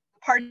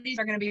 parties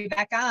are going to be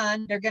back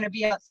on, they're going to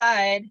be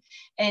outside,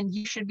 and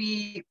you should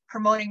be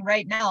promoting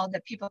right now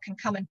that people can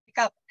come and pick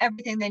up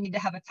everything they need to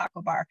have a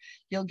taco bar.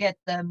 You'll get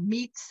the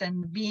meats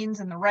and the beans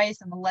and the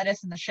rice and the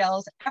lettuce and the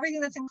shells, everything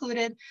that's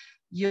included.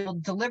 You'll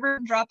deliver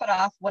and drop it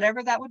off,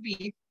 whatever that would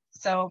be.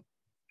 So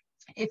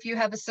if you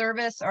have a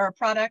service or a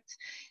product,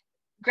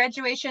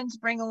 graduations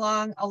bring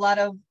along a lot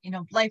of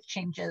life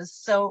changes.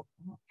 So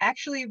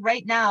actually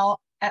right now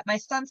at my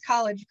son's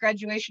college,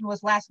 graduation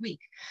was last week.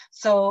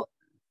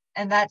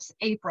 And that's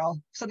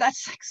April. So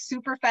that's like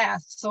super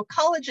fast. So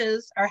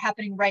colleges are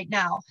happening right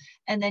now.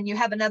 And then you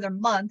have another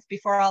month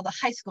before all the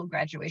high school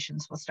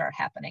graduations will start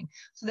happening.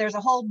 So there's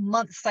a whole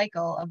month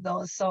cycle of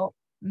those. So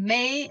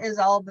May is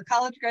all the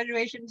college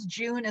graduations,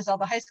 June is all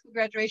the high school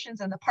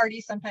graduations, and the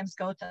parties sometimes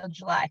go till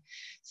July.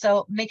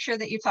 So make sure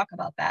that you talk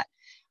about that.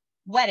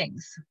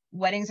 Weddings.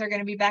 weddings are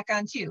going to be back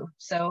on too.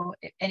 So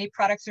any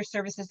products or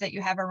services that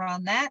you have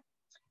around that,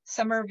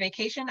 summer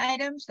vacation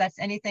items, that's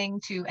anything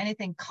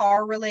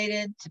car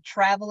related to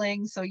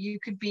traveling. So you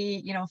could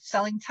be,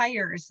 selling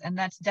tires, and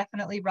that's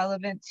definitely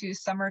relevant to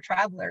summer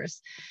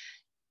travelers.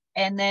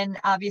 And then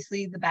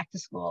obviously the back to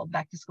school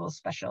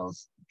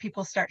specials,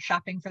 people start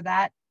shopping for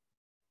that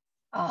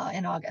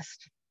in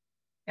August.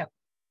 Yep.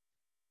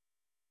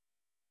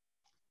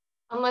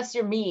 Unless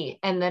you're me,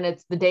 and then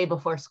it's the day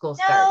before school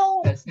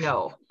starts.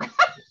 No.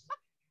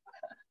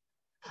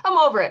 I'm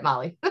over it,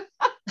 Molly.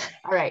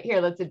 All right,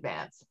 here, let's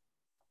advance.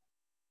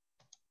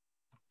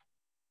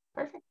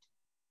 Perfect.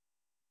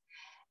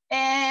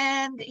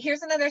 And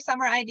here's another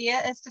summer idea,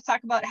 is to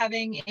talk about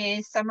having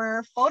a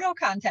summer photo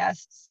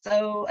contest.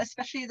 So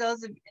especially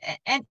those,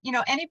 and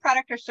any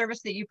product or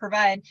service that you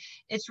provide,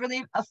 it's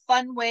really a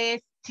fun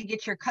way to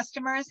get your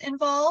customers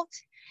involved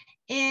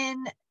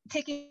in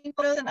taking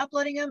photos and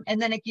uploading them.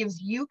 And then it gives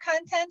you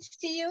content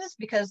to use,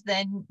 because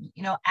then,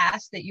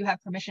 ask that you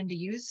have permission to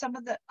use some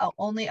of the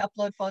only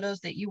upload photos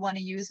that you want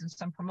to use in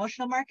some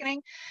promotional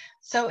marketing.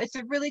 So it's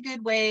a really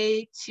good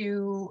way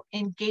to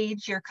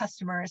engage your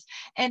customers.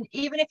 And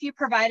even if you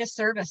provide a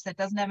service that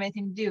doesn't have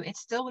anything to do, it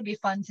still would be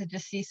fun to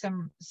just see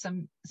some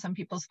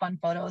people's fun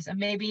photos. And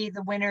maybe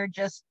the winner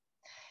just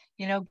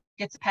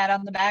gets a pat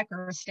on the back,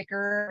 or a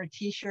sticker, or a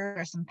t-shirt,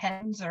 or some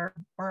pens, or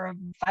a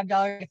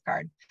 $5 gift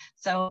card.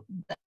 So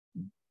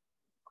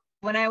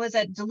when I was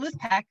at Duluth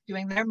Pack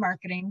doing their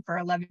marketing for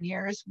 11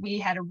 years, we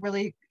had a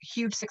really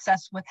huge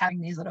success with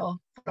having these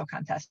little photo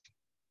contests.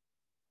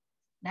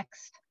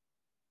 Next.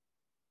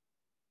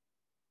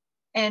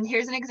 And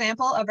here's an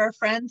example of our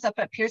friends up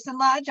at Pearson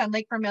Lodge on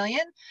Lake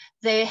Vermilion.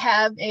 They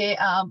have a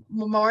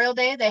Memorial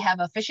Day, they have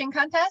a fishing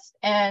contest,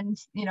 and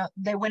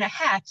they win a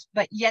hat,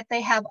 but yet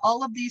they have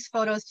all of these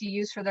photos to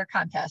use for their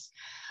contest.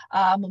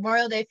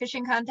 Memorial Day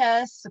fishing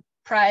contest,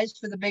 prize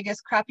for the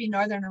biggest crappie,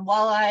 northern, and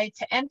walleye.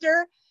 To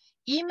enter,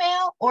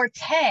 email or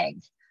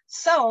tag.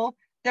 So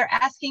they're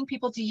asking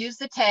people to use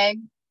the tag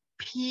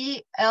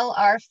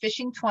PLR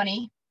Fishing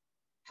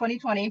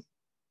 2020.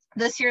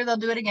 This year they'll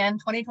do it again,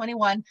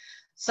 2021.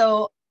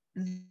 So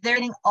they're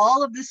getting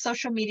all of the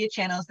social media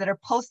channels that are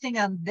posting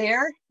on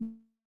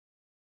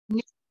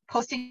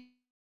posting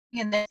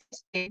in their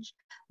page.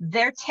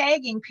 They're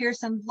tagging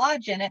Pearson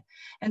Lodge in it.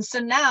 And so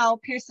now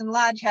Pearson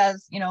Lodge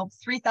has,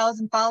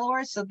 3,000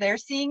 followers. So they're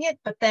seeing it,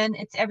 but then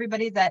it's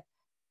everybody that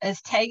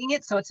is tagging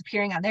it. So it's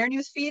appearing on their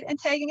newsfeed and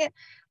tagging it.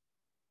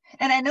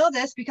 And I know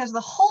this because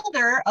the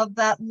holder of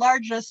that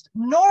largest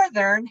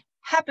northern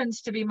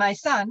happens to be my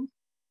son,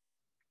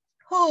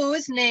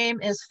 whose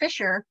name is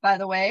Fisher, by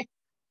the way.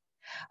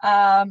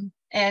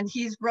 And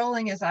he's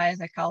rolling his eyes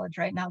at college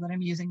right now that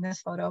I'm using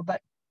this photo, but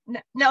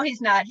no,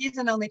 he's not. He's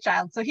an only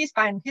child, so he's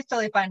fine. He's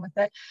totally fine with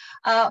it.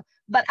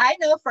 But I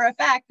know for a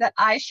fact that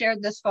I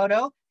shared this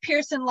photo.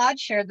 Pearson Lodge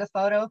shared the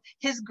photo.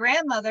 His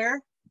grandmother,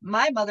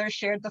 my mother,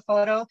 shared the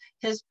photo.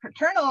 His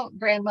paternal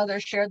grandmother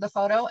shared the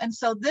photo. And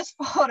so this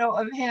photo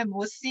of him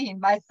was seen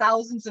by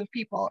thousands of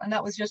people, and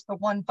that was just the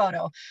one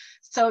photo.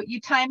 So you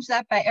times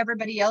that by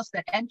everybody else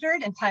that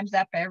entered, and times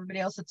that by everybody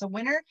else that's a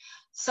winner.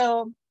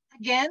 So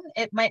again,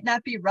 it might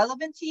not be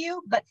relevant to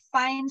you, but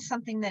find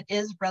something that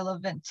is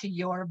relevant to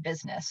your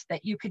business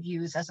that you could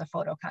use as a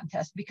photo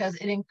contest, because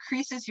it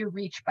increases your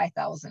reach by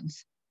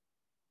thousands.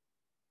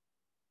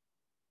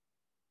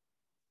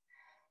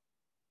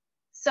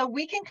 So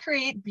we can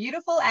create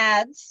beautiful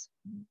ads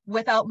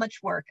without much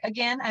work.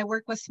 Again, I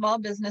work with small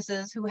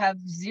businesses who have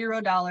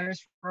 $0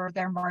 for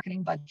their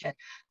marketing budget.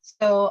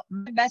 So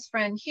my best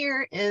friend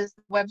here is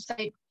the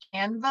website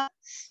Canva,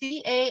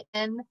 C-A-N-V-A.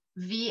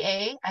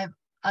 I've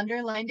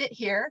underlined it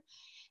here.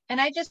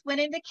 And I just went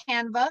into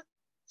Canva,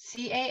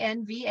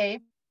 C-A-N-V-A,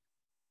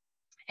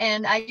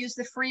 and I use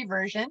the free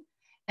version.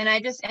 And I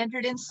just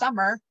entered in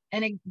summer,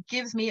 and it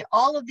gives me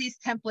all of these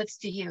templates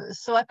to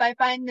use. So if I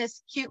find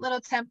this cute little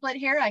template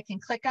here, I can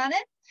click on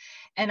it,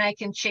 and I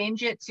can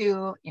change it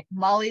to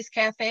Molly's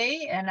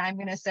Cafe. And I'm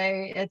going to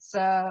say it's,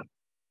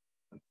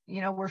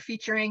 we're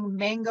featuring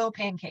mango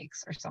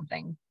pancakes or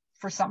something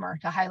for summer,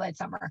 to highlight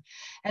summer.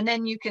 And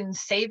then you can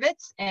save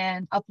it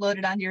and upload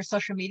it onto your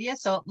social media.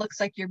 So it looks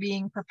like you're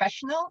being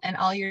professional, and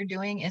all you're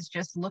doing is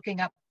just looking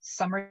up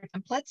summer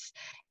templates,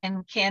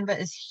 and Canva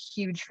is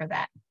huge for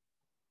that.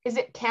 Is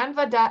it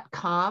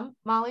canva.com,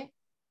 Molly?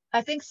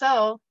 I think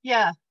so.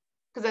 Yeah.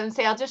 Because I would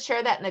say I'll just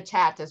share that in the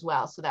chat as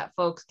well, so that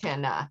folks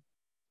can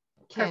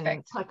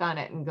click on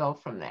it and go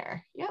from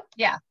there. Yep.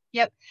 Yeah.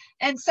 Yep.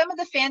 And some of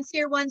the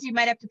fancier ones you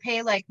might have to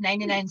pay like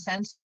 99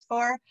 cents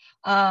for,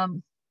 but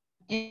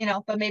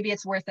maybe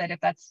it's worth it if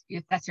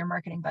that's your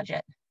marketing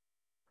budget.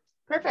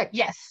 Perfect.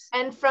 Yes.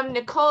 And from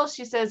Nicole,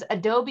 she says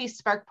Adobe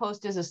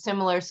SparkPost is a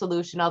similar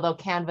solution, although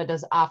Canva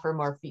does offer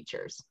more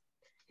features.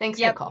 Thanks,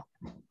 yep. Nicole.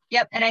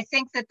 Yep. And I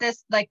think that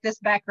this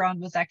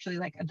background was actually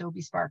like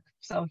Adobe Spark.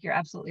 So you're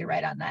absolutely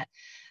right on that.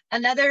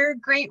 Another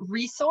great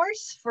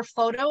resource for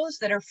photos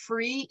that are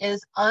free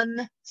is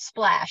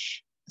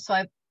Unsplash. So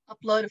I've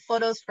upload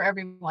photos for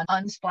everyone,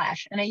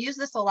 Unsplash. And I use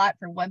this a lot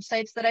for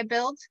websites that I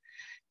build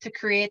to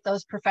create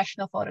those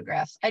professional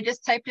photographs. I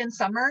just typed in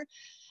summer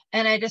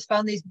and I just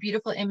found these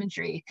beautiful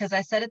imagery because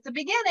I said at the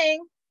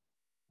beginning,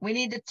 we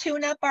need to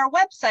tune up our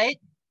website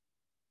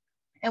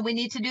and we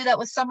need to do that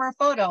with summer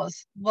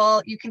photos.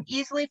 Well, you can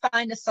easily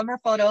find a summer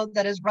photo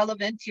that is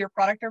relevant to your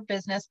product or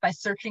business by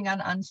searching on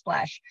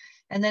Unsplash.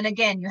 And then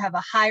again, you have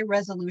a high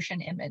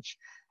resolution image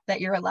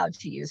that you're allowed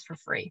to use for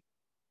free.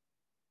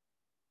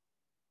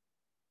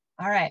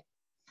 All right,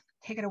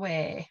 take it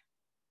away.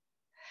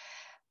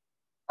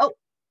 Oh,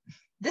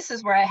 this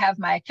is where I have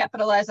my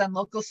capitalize on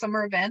local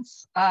summer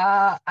events.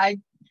 I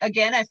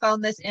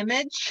found this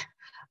image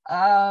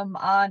on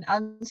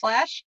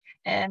Unsplash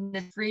and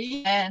it's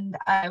free and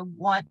I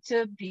want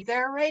to be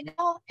there right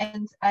now.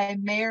 And I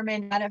may or may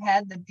not have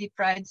had the deep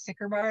fried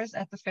Snicker bars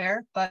at the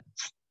fair, but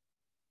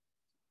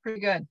pretty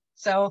good.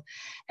 So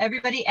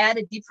everybody add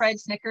a deep fried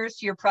Snickers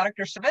to your product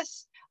or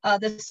service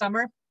this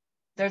summer.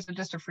 There's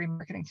just a free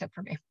marketing tip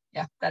for me.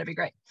 Yeah, that'd be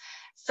great.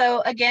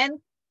 So again,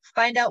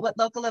 find out what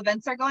local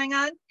events are going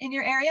on in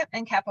your area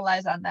and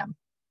capitalize on them.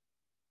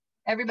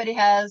 Everybody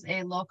has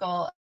a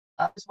local,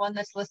 there's one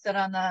that's listed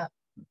on the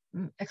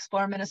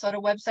Explore Minnesota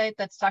website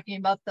that's talking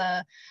about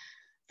the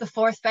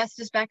Fourth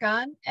Fest is back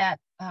on at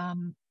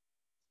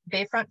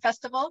Bayfront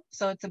Festival.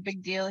 So it's a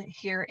big deal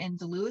here in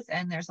Duluth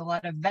and there's a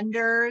lot of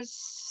vendors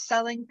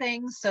selling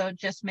things. So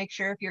just make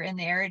sure if you're in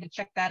the area to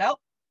check that out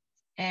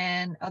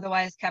and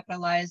otherwise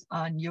capitalize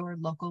on your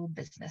local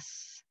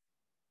business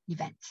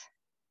event.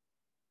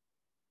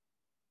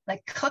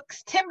 Like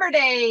Cook's Timber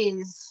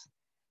Days.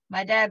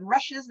 My dad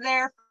rushes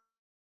there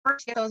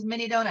first to get those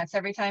mini donuts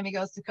every time he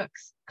goes to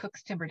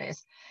Cook's Timber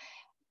Days.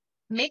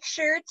 Make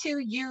sure to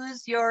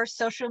use your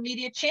social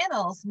media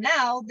channels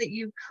now that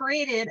you've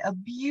created a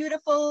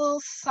beautiful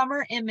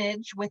summer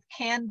image with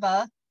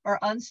Canva or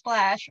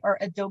Unsplash or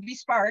Adobe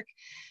Spark.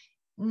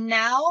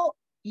 Now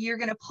you're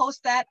going to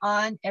post that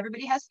on,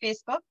 everybody has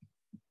Facebook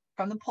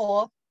from the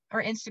poll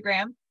or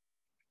Instagram.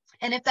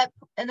 And if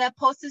that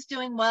post is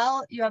doing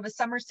well, you have a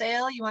summer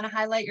sale, you want to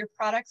highlight your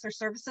products or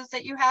services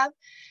that you have,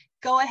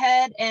 go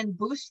ahead and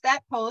boost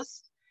that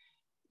post.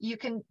 You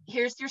can,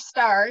 here's your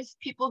stars,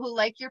 people who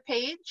like your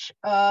page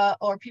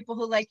or people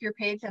who like your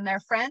page and their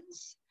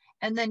friends,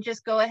 and then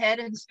just go ahead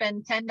and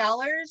spend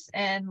 $10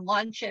 and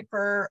launch it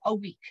for a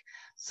week.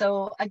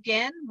 So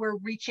again, we're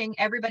reaching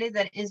everybody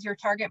that is your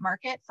target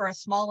market for a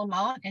small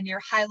amount, and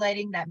you're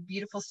highlighting that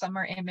beautiful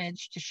summer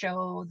image to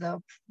show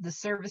the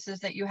services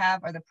that you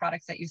have or the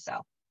products that you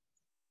sell.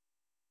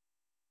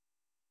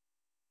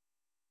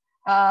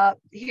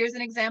 Here's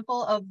an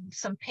example of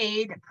some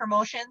paid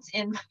promotions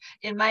in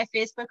my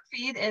Facebook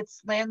feed.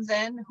 It's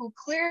Lanzen, who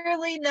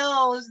clearly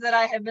knows that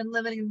I have been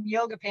living in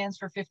yoga pants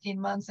for 15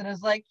 months and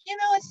is like, you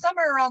know, it's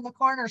summer around the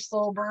corner,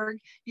 Solberg.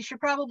 You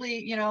should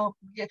probably, you know,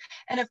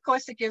 and of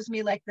course it gives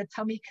me like the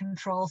tummy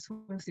control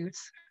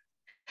swimsuits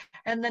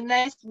and the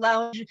nice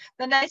lounge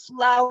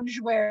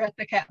wear at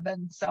the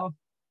cabin. So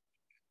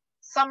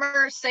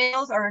summer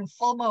sales are in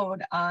full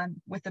mode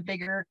with the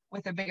bigger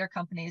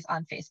companies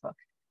on Facebook.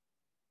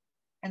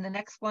 And the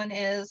next one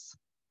is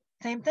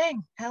same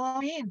thing,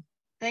 Halloween.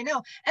 They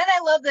know. And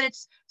I love that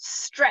it's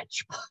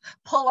stretch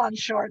pull-on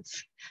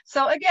shorts.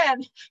 So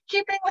again,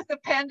 keeping with the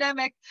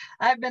pandemic,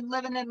 I've been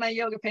living in my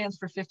yoga pants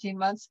for 15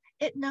 months.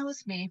 It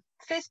knows me.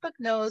 Facebook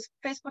knows.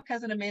 Facebook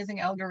has an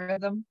amazing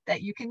algorithm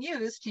that you can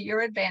use to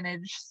your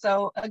advantage.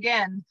 So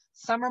again,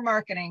 summer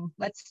marketing.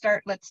 Let's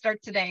start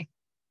today.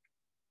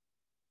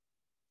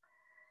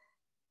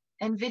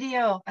 And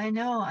video, I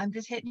know I'm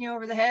just hitting you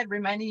over the head,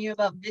 reminding you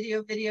about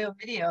video,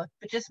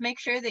 but just make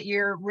sure that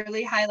you're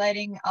really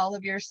highlighting all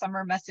of your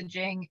summer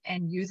messaging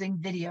and using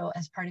video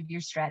as part of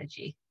your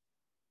strategy.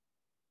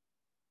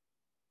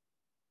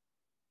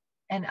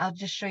 And I'll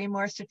just show you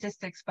more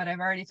statistics, but I've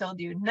already told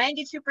you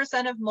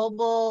 92% of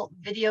mobile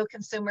video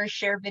consumers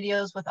share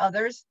videos with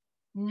others.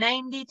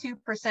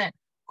 92%,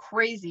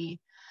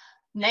 crazy.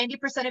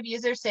 90% of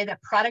users say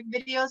that product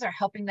videos are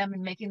helping them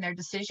in making their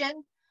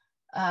decision.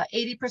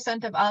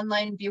 80% of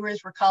online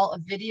viewers recall a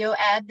video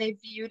ad they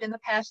viewed in the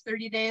past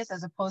 30 days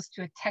as opposed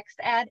to a text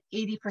ad,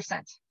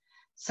 80%.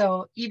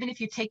 So even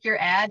if you take your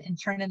ad and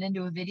turn it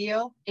into a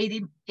video,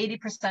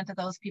 80% of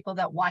those people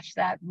that watch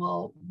that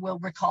will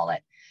recall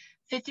it.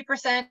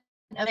 50%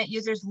 of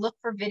users look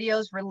for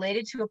videos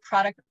related to a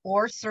product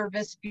or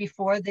service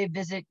before they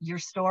visit your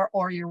store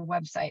or your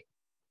website.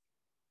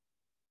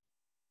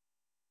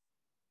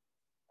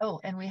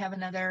 Oh, and we have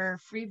another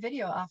free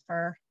video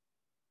offer.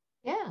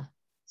 Yeah.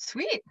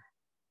 Sweet.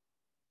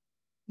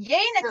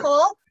 Yay,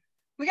 Nicole.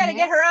 We got to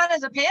get her on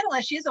as a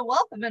panelist. She's a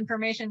wealth of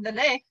information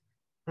today.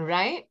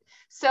 Right.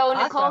 So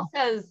awesome. Nicole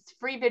says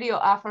free video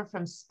offer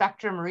from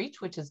Spectrum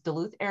Reach, which is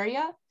Duluth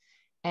area.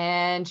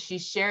 And she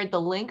shared the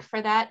link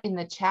for that in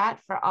the chat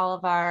for all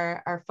of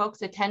our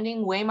folks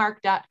attending,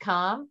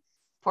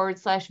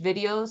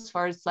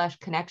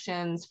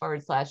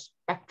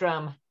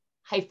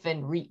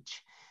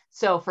 waymark.com/videos/connections/spectrum-reach.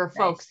 So for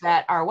folks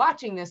that are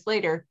watching this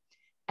later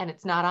and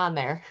it's not on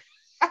there,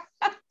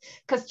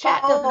 because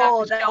chat doesn't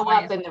have to show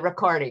up in the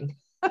recording.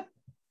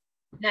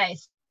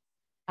 Nice.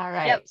 All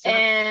right. Yep. So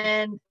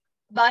And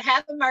about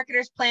half of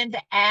marketers plan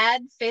to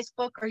add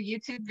Facebook or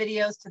YouTube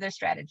videos to their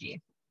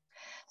strategy.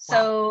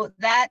 So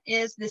that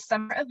is the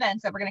summer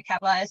events that we're going to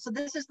capitalize. So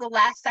this is the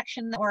last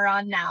section that we're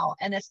on now.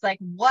 And it's like,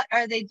 what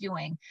are they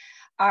doing?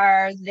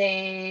 Are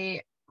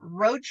they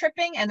road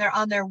tripping and they're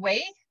on their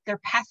way?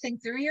 They're passing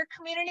through your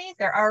community.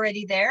 They're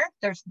already there.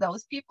 There's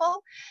those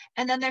people.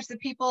 And then there's the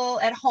people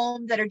at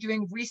home that are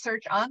doing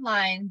research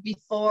online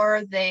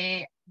before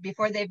they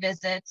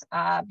visit,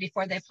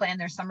 before they plan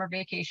their summer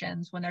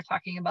vacations, when they're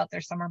talking about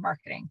their summer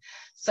marketing.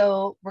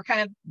 So we're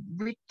kind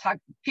of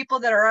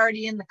people that are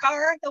already in the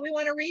car that we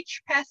want to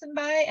reach passing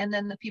by, and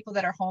then the people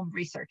that are home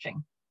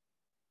researching.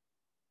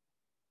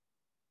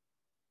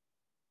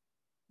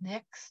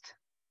 Next.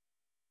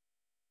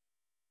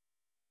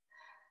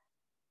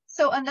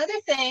 So another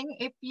thing,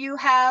 if you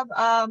have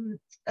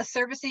a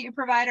service that you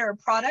provide or a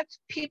product,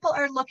 people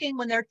are looking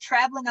when they're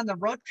traveling on the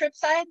road trip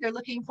side, they're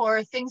looking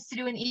for things to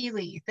do in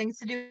Ely, things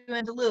to do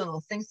in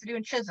Duluth, things to do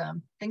in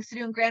Chisholm, things to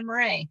do in Grand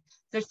Marais.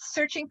 They're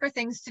searching for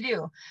things to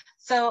do.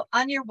 So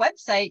on your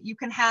website, you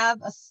can have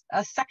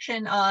a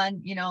section on,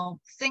 you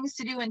know, things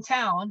to do in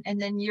town, and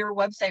then your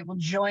website will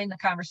join the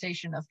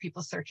conversation of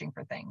people searching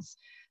for things.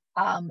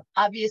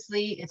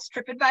 Obviously it's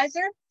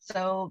TripAdvisor.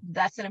 So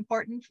that's an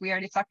important, we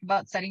already talked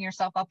about setting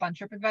yourself up on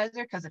TripAdvisor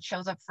because it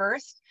shows up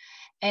first.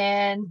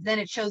 And then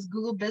it shows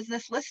Google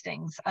Business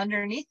Listings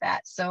underneath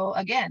that. So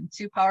again,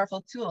 two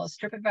powerful tools,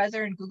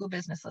 TripAdvisor and Google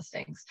Business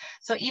Listings.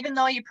 So even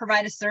though you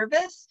provide a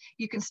service,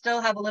 you can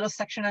still have a little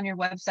section on your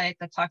website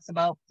that talks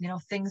about, you know,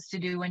 things to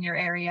do in your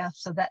area.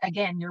 So that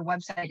again, your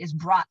website is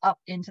brought up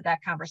into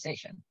that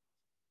conversation.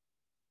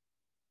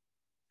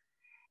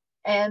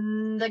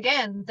 And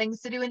again,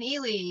 things to do in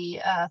Ely,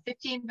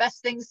 15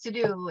 best things to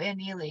do in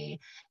Ely.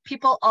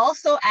 People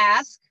also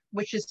ask,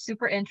 which is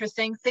super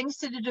interesting, things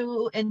to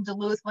do in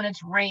Duluth when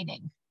it's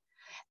raining.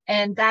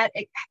 And that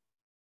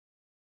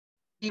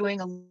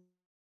doing a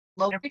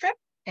local trip,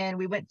 and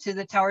we went to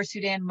the Tower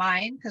Sudan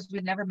mine because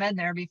we'd never been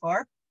there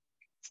before.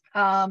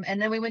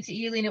 And then we went to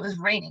Ely and it was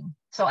raining.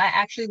 So I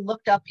actually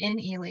looked up in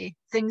Ely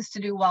things to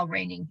do while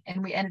raining,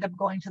 and we ended up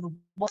going to the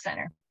Wolf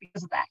Center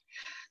because of that.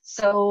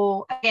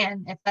 So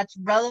again, if that's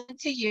relevant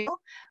to you,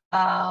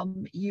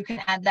 you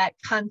can add that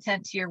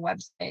content to your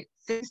website,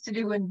 things to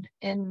do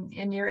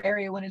in your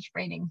area when it's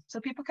raining, so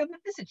people come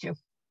and visit you.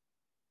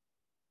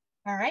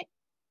 All right.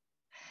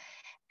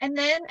 And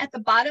then at the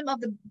bottom of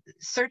the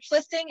search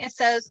listing, it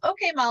says,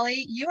 okay,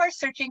 Molly, you are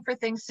searching for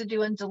things to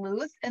do in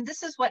Duluth, and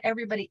this is what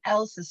everybody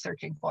else is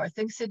searching for.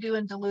 Things to do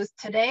in Duluth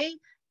today,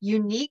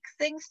 unique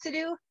things to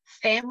do,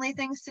 family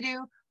things to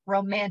do,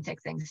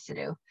 romantic things to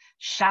do,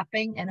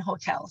 shopping, and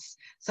hotels.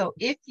 So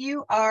if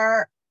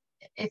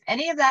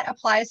any of that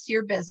applies to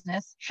your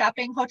business,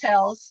 shopping,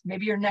 hotels,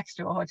 maybe you're next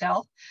to a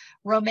hotel,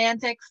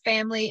 romantic,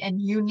 family,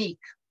 and unique,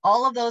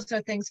 all of those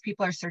are things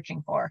people are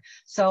searching for.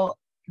 So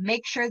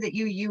make sure that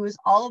you use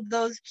all of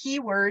those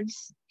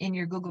keywords in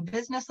your Google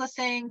Business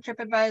Listing,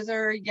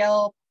 TripAdvisor,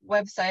 Yelp,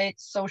 website,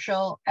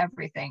 social,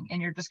 everything in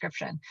your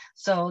description,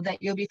 so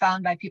that you'll be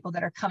found by people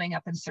that are coming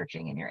up and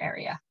searching in your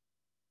area.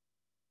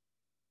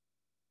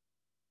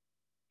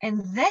 And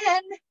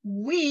then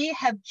we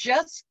have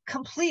just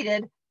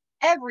completed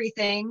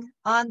everything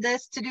on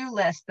this to-do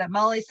list that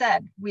Molly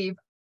said. We've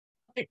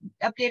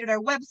updated our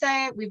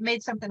website. We've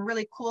made something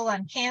really cool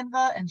on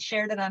Canva and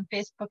shared it on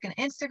Facebook and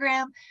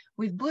Instagram.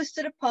 We've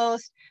boosted a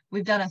post.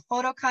 We've done a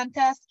photo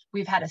contest.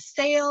 We've had a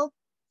sale.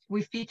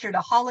 We featured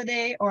a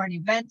holiday or an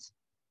event.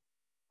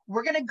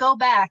 We're going to go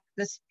back.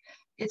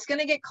 It's going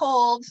to get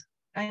cold.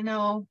 I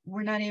know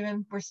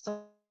we're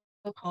still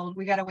cold.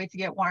 We got to wait to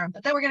get warm,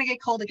 but then we're going to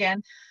get cold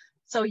again.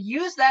 So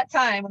use that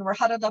time when we're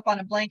huddled up on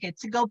a blanket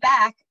to go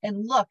back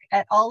and look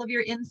at all of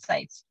your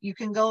insights. You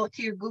can go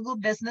to your Google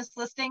Business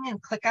Listing and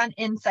click on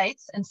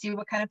Insights and see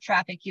what kind of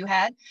traffic you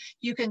had.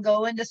 You can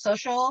go into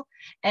social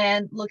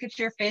and look at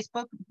your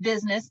Facebook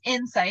Business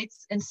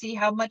Insights and see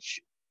how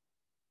much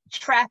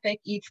traffic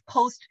each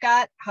post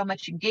got, how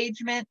much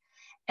engagement,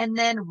 and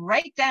then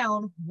write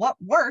down what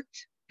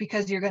worked,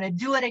 because you're going to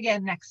do it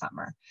again next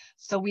summer.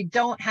 So we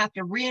don't have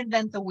to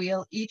reinvent the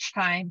wheel each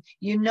time.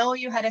 You know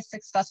you had a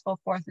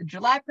successful 4th of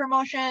July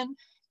promotion,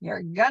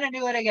 you're going to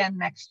do it again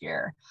next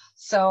year.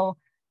 So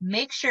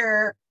make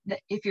sure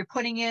that if you're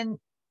putting in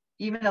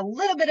even a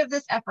little bit of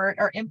this effort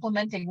or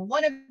implementing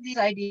one of these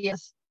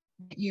ideas,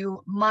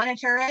 you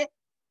monitor it,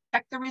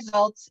 check the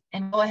results,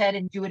 and go ahead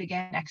and do it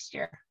again next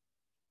year.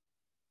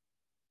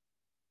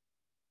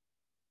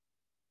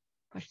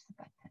 Push the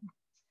button.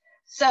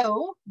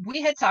 So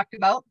we had talked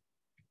about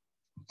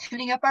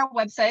tuning up our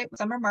website with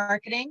summer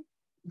marketing,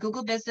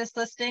 Google Business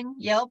Listing,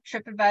 Yelp,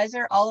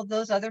 TripAdvisor, all of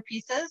those other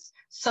pieces.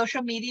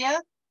 Social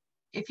media.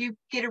 If you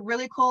get a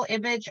really cool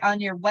image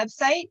on your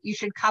website, you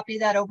should copy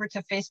that over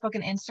to Facebook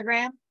and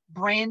Instagram.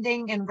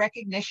 Branding and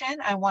recognition.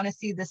 I want to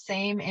see the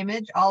same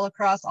image all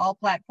across all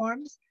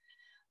platforms.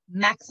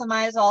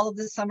 Maximize all of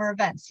the summer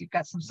events. You've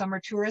got some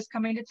summer tourists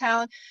coming to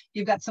town.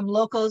 You've got some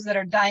locals that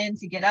are dying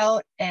to get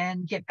out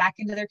and get back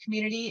into their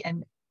community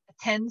and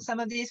attend some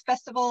of these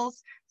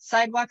festivals,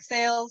 sidewalk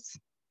sales,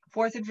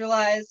 4th of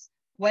July's,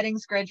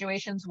 weddings,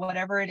 graduations,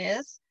 whatever it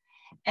is.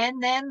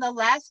 And then the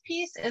last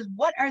piece is,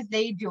 what are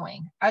they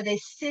doing? Are they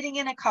sitting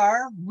in a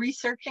car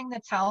researching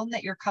the town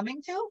that you're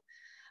coming to,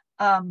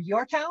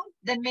 your town?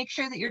 Then make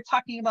sure that you're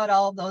talking about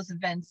all of those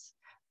events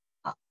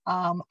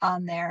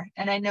on there.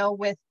 And I know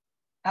with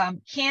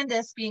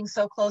Candace being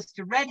so close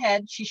to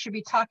Redhead, she should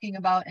be talking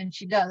about, and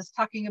she does,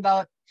 talking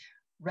about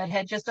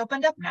Redhead just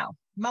opened up now,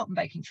 mountain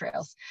biking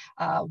trails,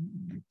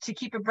 to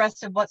keep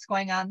abreast of what's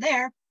going on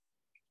there,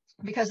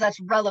 because that's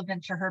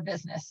relevant to her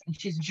business and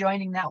she's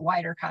joining that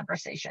wider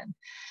conversation.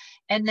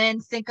 And then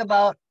think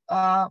about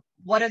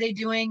what are they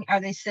doing?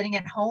 Are they sitting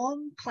at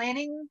home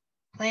planning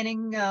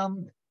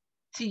to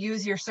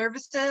use your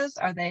services?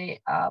 Are they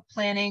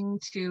planning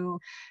to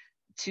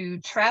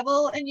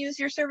travel and use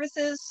your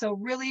services? So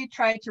really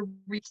try to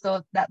reach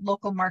that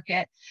local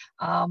market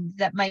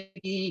that might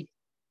be,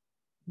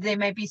 they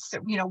might be,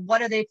 you know,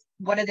 what are they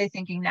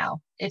thinking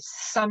now?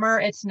 It's summer,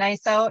 it's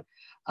nice out.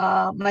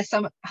 My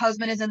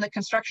husband is in the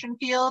construction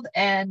field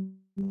and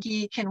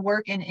he can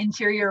work in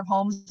interior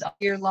homes all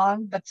year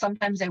long, but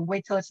sometimes they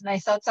wait till it's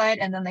nice outside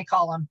and then they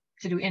call him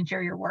to do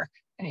interior work.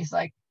 And he's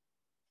like,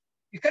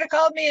 you could have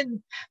called me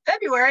in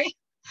February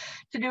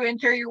to do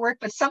interior work.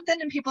 But something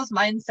in people's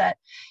mindset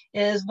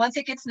is once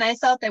it gets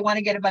nice out, they want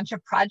to get a bunch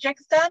of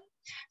projects done.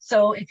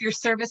 So if you're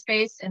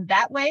service-based in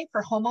that way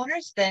for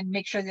homeowners, then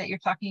make sure that you're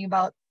talking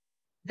about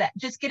that.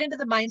 Just get into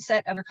the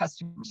mindset of your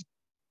customers,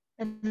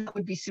 and that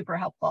would be super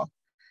helpful.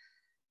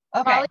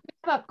 Okay. Molly,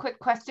 I have a quick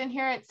question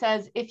here. It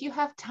says, if you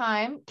have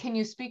time, can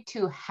you speak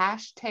to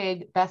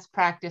hashtag best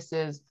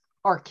practices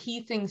or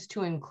key things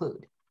to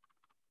include?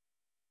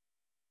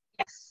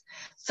 Yes.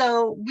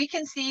 So we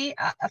can see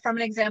from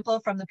an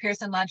example from the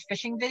Pearson Lodge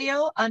fishing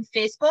video on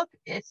Facebook,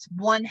 it's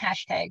one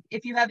hashtag.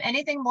 If you have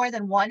anything more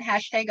than one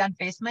hashtag on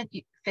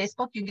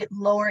Facebook, you get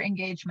lower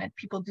engagement.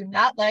 People do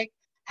not like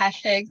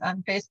hashtags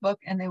on Facebook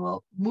and they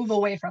will move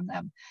away from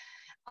them.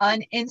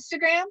 On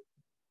Instagram,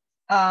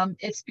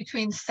 it's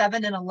between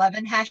 7 and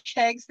 11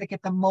 hashtags that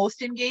get the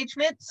most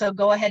engagement. So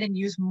go ahead and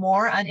use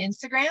more on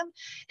Instagram.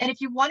 And if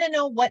you want to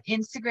know what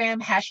Instagram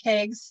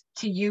hashtags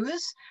to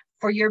use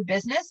for your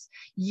business,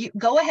 you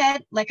go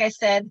ahead, like I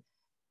said,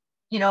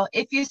 you know,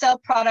 if you sell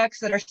products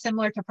that are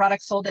similar to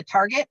products sold at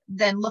Target,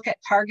 then look at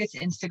Target's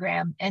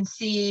Instagram and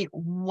see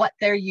what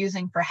they're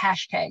using for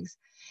hashtags.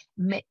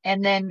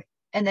 And then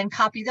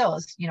copy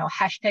those, you know,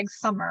 hashtag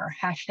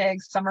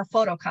summer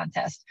photo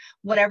contest,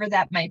 whatever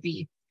that might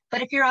be.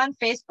 But if you're on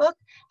Facebook,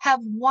 have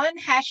one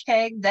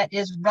hashtag that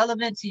is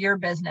relevant to your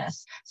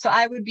business. So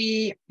I would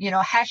be, you know,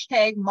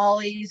 hashtag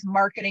Molly's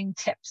marketing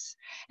tips.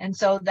 And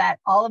so that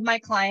all of my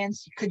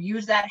clients could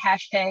use that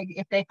hashtag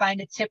if they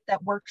find a tip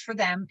that works for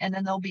them, and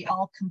then they'll be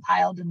all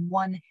compiled in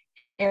one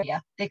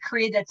area. They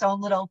create its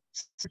own little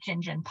search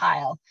engine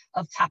pile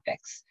of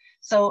topics.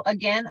 So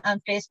again,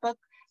 on Facebook,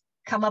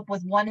 come up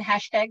with one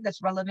hashtag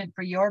that's relevant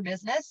for your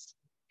business.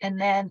 And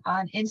then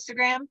on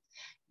Instagram,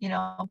 you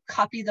know,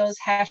 copy those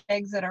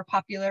hashtags that are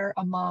popular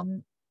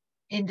among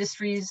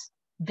industries,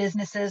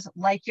 businesses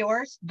like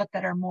yours, but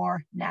that are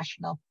more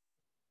national.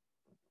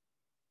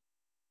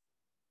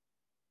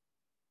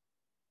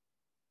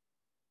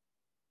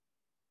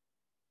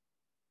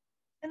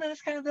 And then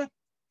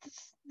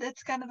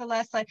that's kind of the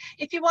last slide.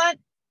 If you want,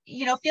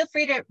 you know, feel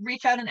free to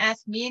reach out and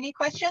ask me any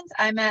questions.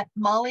 I'm at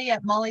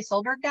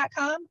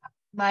molly@mollysolberg.com.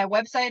 My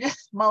website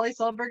is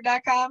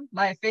mollysolberg.com.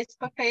 My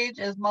Facebook page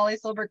is Molly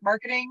Solberg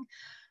Marketing.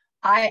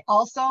 I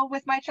also,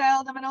 with my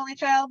child, I'm an only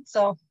child,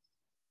 so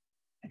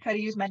I try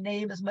to use my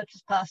name as much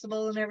as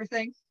possible and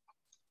everything.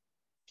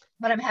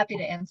 But I'm happy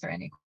to answer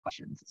any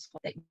questions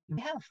that you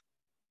have.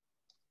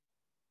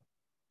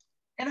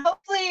 And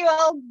hopefully you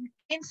all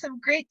gain some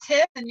great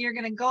tips and you're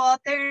going to go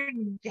out there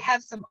and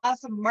have some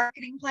awesome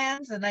marketing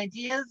plans and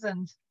ideas.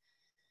 And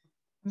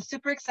I'm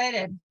super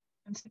excited.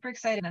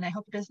 And I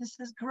hope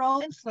businesses grow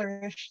and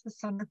flourish this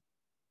summer.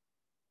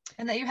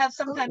 And that you have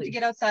some time to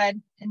get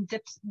outside and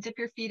dip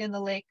your feet in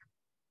the lake.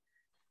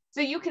 So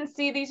you can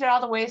see these are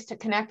all the ways to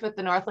connect with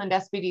the Northland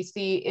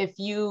SBDC. If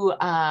you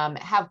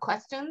have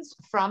questions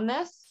from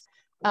this,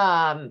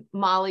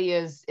 Molly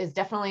is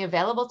definitely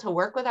available to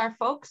work with our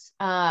folks,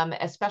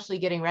 especially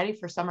getting ready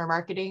for summer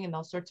marketing and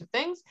those sorts of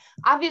things.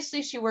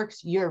 Obviously, she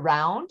works year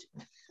round,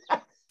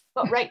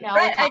 but right now,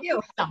 right, I do.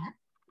 Summer.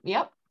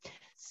 Yep.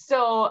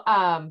 So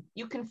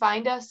you can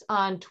find us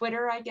on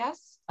Twitter, I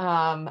guess.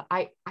 I'm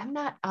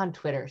not on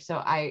Twitter, so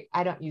I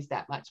don't use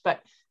that much,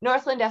 but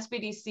Northland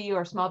SBDC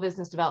or Small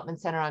Business Development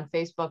Center on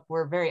Facebook,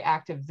 we're very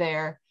active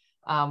there.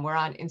 We're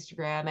on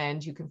Instagram,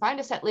 and you can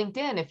find us at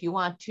LinkedIn if you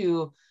want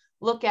to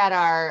look at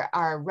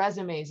our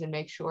resumes and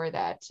make sure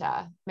that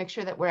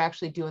we're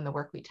actually doing the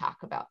work we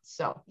talk about.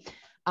 So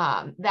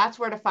that's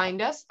where to find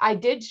us. I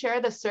did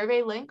share the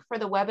survey link for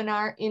the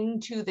webinar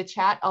into the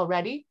chat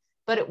already,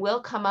 but it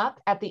will come up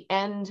at the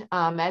end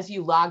as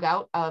you log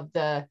out of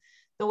the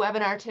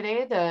webinar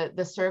today.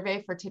 The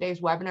survey for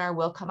today's webinar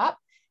will come up.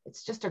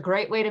 it's just a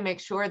great way to make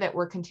sure that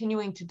we're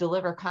continuing to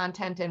deliver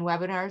content and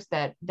webinars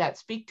that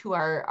speak to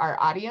our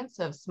audience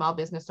of small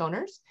business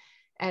owners,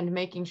 and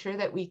making sure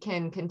that we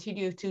can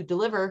continue to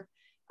deliver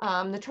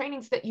the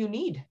trainings that you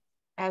need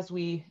as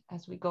we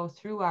go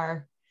through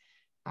our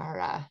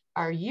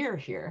year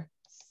here.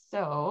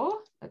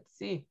 So let's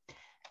see.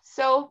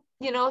 So,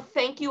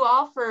 thank you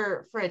all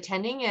for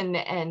attending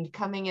and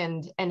coming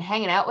and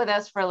hanging out with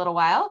us for a little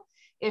while.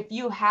 If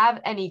you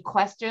have any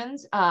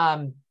questions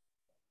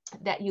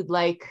that you'd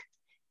like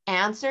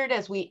answered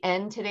as we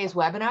end today's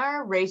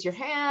webinar, raise your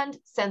hand,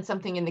 send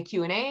something in the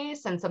Q&A,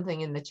 send something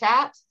in the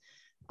chat.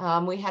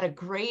 We had a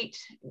great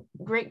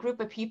group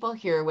of people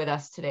here with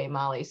us today,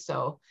 Molly.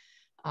 So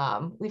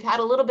we've had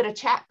a little bit of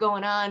chat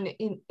going on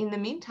in the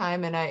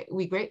meantime, and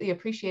we greatly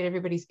appreciate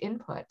everybody's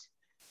input,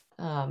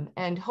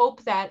 and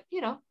hope that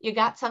you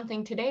got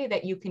something today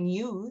that you can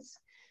use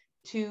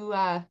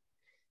to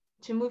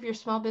move your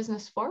small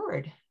business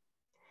forward.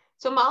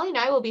 So Molly and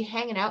I will be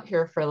hanging out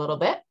here for a little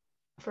bit,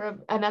 for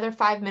another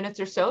 5 minutes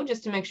or so,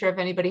 just to make sure if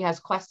anybody has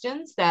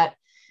questions that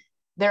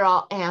they're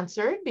all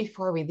answered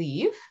before we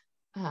leave.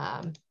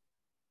 And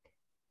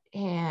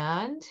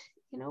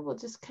we'll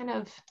just kind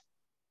of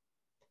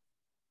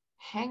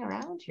hang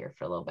around here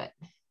for a little bit.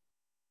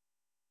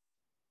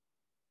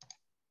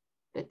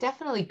 But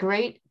definitely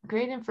great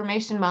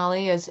information,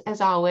 Molly,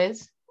 as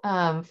always,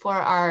 for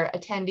our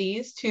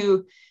attendees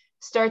to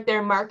start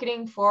their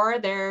marketing for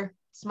their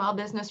small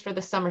business for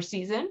the summer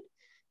season.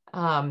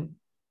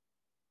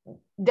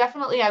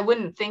 Definitely, I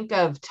wouldn't think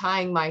of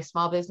tying my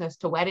small business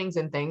to weddings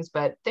and things,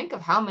 but think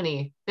of how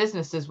many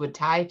businesses would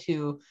tie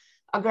to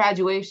a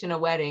graduation, a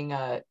wedding,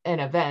 an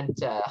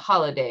event, a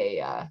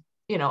holiday,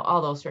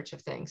 all those sorts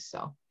of things.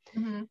 So,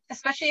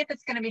 especially if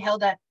it's going to be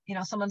held at,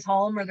 someone's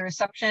home or the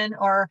reception,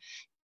 or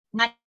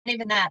not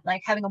even that,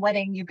 like having a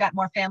wedding, you've got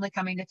more family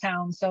coming to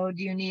town. So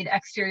do you need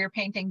exterior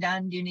painting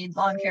done? Do you need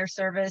lawn care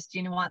service? Do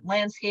you want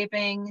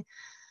landscaping,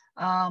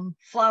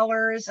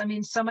 flowers? I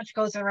mean, so much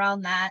goes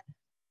around that.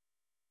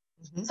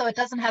 So it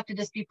doesn't have to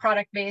just be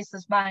product-based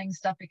as buying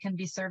stuff. It can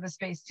be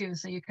service-based too.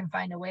 So you can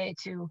find a way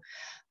to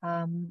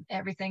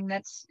everything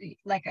that's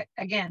like,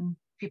 again,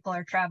 people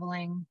are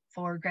traveling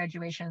for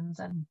graduations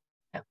and.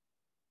 Yep.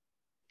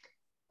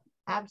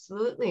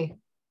 Absolutely.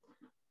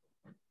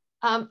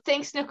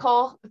 Thanks,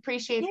 Nicole.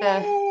 Appreciate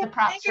the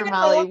props for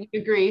Molly. We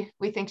agree.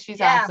 We think she's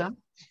awesome.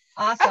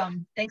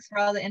 Awesome. Thanks for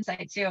all the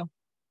insight too.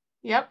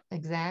 Yep,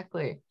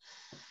 exactly.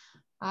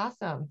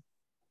 Awesome.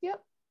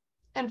 Yep.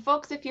 And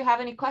folks, if you have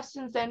any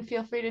questions, then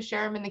feel free to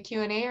share them in the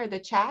Q&A or the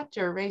chat,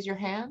 or raise your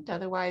hand.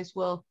 Otherwise,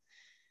 we'll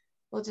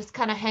just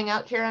kind of hang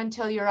out here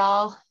until you're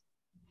all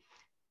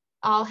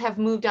have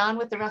moved on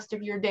with the rest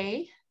of your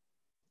day.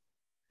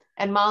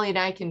 And Molly and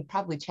I can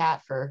probably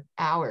chat for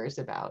hours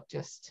about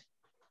just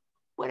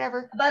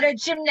whatever. About our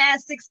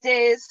gymnastics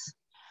days.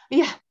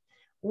 Yeah.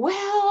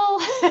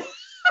 Well,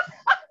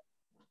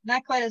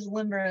 not quite as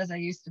limber as I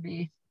used to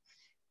be.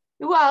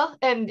 Well,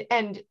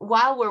 and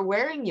while we're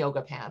wearing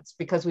yoga pants,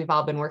 because we've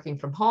all been working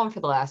from home for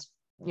the last,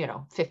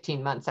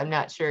 15 months, I'm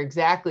not sure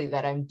exactly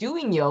that I'm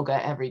doing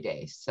yoga every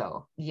day.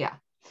 So yeah.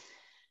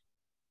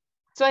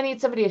 So I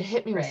need somebody to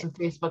hit me with some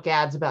Facebook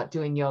ads about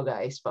doing yoga,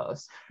 I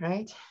suppose.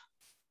 Right.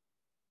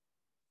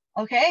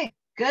 Okay,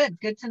 good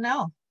to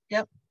know.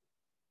 Yep.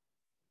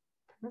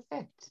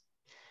 Perfect.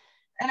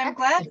 And I'm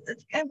glad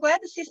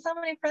to see so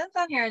many friends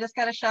on here. I just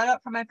got a shout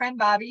out from my friend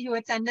Bobby who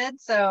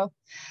attended. So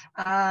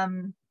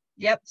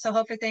yep. So I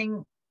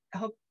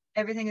hope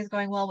everything is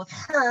going well with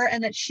her,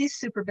 and that she's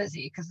super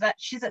busy because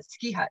she's at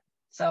Ski Hut.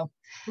 So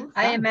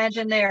I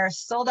imagine they are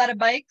sold out of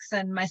bikes,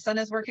 and my son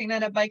is working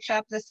at a bike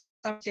shop this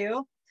summer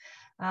too,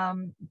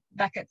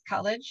 back at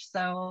college.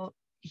 So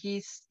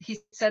he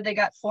said they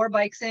got 4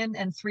 bikes in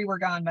and 3 were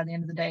gone by the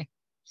end of the day.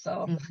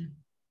 So,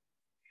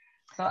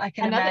 so I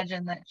can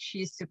imagine that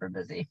she's super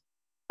busy.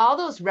 All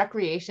those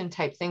recreation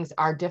type things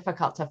are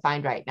difficult to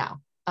find right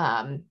now.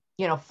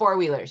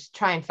 4-wheelers,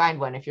 try and find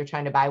one if you're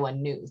trying to buy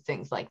one new,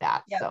 things like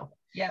that. Yep. So,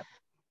 yep.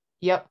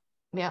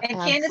 And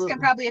absolutely. Candace can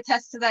probably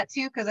attest to that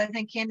too, because I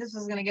think Candace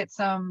was going to get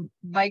some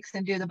bikes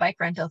and do the bike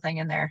rental thing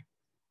in there.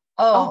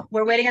 Oh,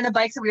 we're waiting on the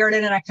bikes that we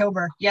ordered in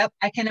October. Yep,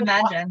 I can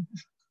imagine.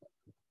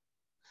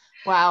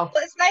 Wow.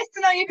 Well, it's nice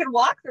to know you can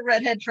walk the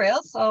Redhead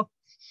Trail. So,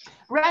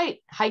 right,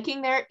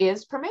 hiking there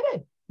is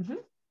permitted.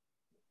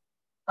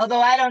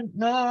 Although I don't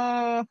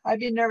know, I'd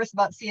be nervous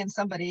about seeing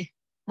somebody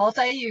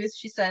multi-use.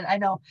 She said, I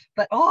know,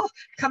 but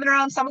coming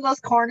around some of those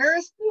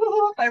corners,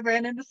 if I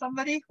ran into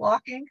somebody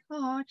walking,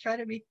 try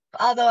to be.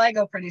 Although I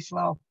go pretty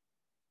slow.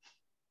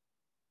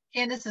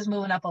 Candace is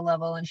moving up a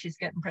level and she's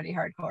getting pretty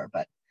hardcore,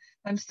 but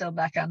I'm still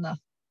back on the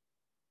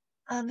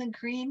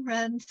green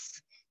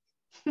runs.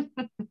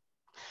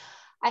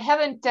 I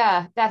haven't,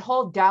 that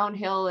whole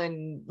downhill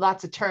and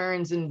lots of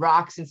turns and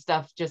rocks and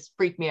stuff just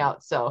freaked me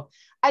out. So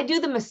I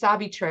do the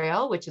Masabi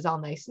Trail, which is all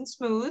nice and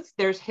smooth.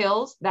 There's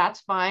hills.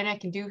 That's fine. I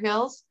can do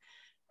hills.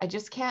 I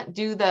just can't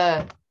do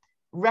the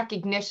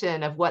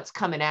recognition of what's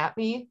coming at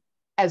me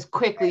as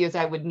quickly as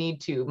I would need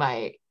to.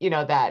 My,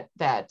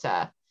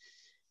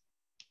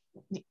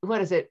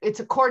 what is it? It's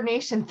a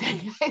coordination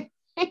thing.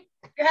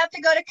 You have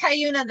to go to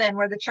Cuyuna then,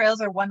 where the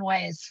trails are one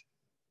ways.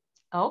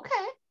 Okay.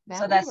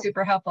 So that's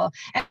super helpful.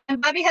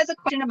 And Bobby has a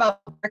question about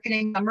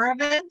marketing summer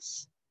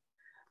events.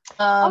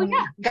 Oh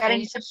yeah. Got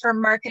any tips for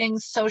marketing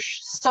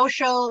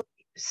social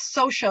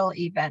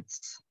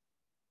events?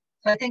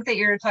 So I think that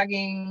you're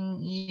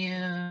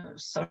talking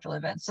social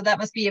events. So that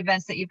must be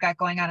events that you've got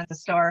going on at the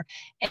store.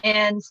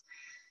 And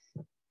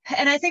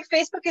I think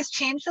Facebook has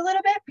changed a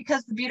little bit,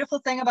 because the beautiful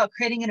thing about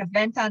creating an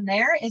event on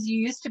there is you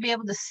used to be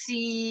able to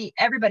see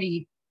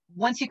everybody.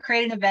 Once you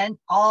create an event,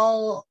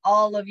 all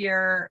of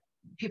your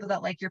people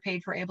that like your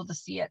page were able to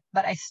see it.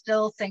 But I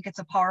still think it's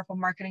a powerful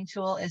marketing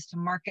tool is to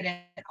market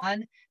it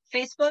on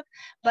Facebook,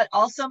 but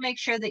also make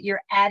sure that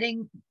you're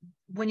adding,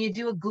 when you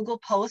do a Google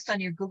post on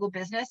your Google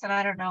business, and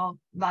I don't know,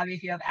 Bobby,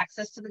 if you have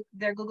access to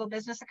their Google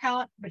business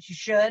account, but you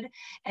should,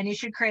 and you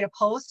should create a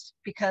post,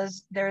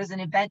 because there's an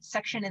event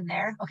section in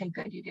there. Okay,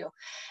 good, you do.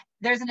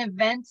 There's an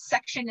event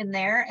section in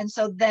there. And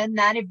so then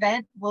that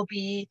event will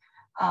be,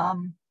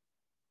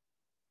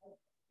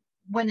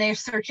 when they're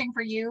searching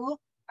for you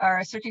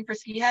or searching for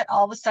Ski Hut,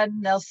 all of a sudden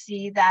they'll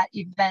see that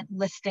event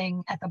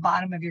listing at the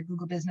bottom of your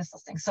Google business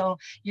listing. So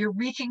you're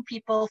reaching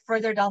people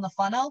further down the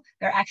funnel.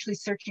 They're actually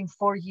searching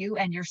for you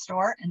and your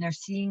store, and they're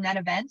seeing that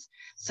event.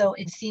 So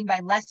it's seen by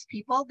less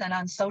people than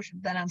on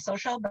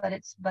social, but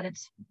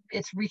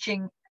it's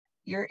reaching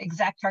your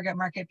exact target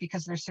market,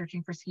 because they're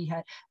searching for Ski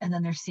Hut, and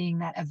then they're seeing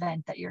that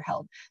event that you're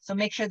held. So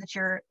make sure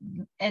that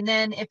and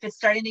then if it's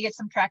starting to get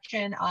some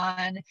traction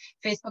on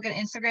Facebook and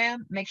Instagram,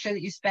 make sure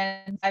that you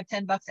spend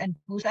 $5-10 and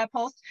boost that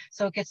post,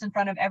 so it gets in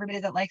front of everybody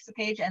that likes the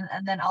page, and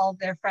then all of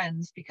their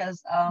friends,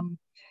 because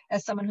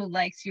as someone who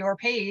likes your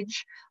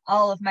page,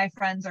 all of my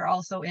friends are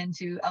also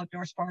into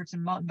outdoor sports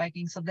and mountain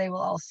biking, so they will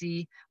all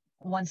see,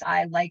 once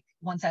I like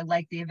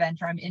the event,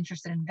 or I'm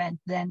interested in an event,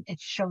 then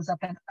it shows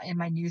up in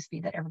my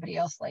newsfeed that everybody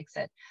else likes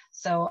it.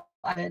 So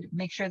I would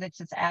make sure that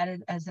it's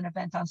added as an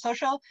event on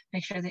social,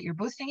 make sure that you're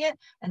boosting it,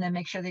 and then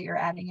make sure that you're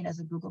adding it as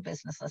a Google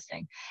business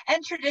listing.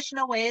 And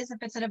traditional ways,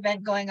 if it's an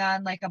event going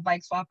on like a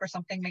bike swap or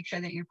something, make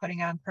sure that you're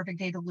putting on Perfect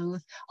Day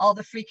Duluth, all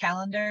the free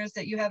calendars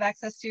that you have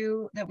access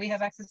to, that we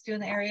have access to in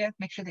the area,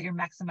 make sure that you're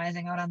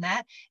maximizing out on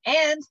that,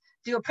 and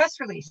do a press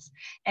release.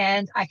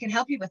 And I can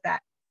help you with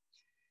that.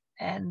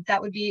 And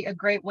that would be a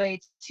great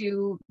way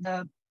to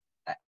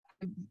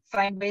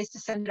find ways to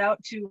send it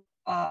out to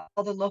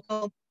all the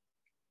local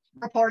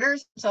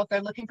reporters. So if they're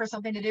looking for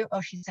something to do,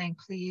 oh, she's saying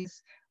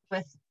please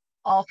with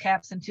all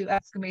caps and 2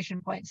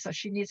 exclamation points. So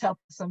she needs help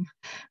with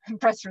some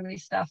press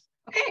release stuff.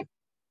 Okay,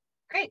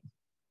 great.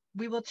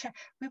 We will chat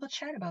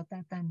about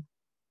that then.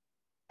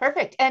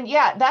 Perfect. And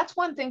yeah, that's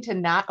one thing to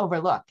not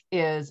overlook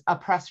is a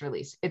press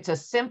release. It's a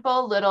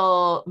simple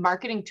little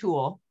marketing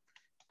tool.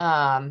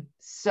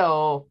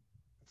 So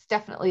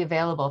definitely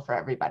available for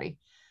everybody.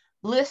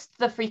 List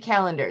the free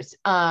calendars.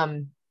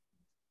 Well,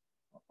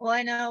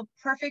 I know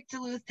Perfect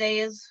Duluth Day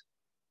is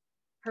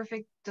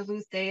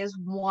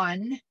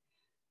one.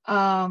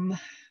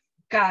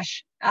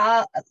 Gosh,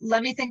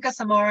 let me think of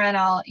some more and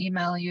I'll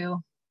email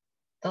you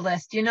the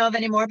list. Do you know of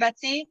any more,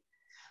 Betsy?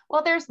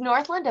 Well, there's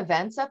Northland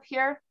events up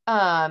here.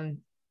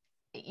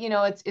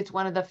 It's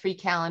one of the free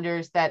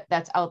calendars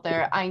that's out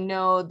there. I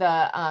know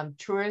the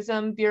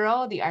Tourism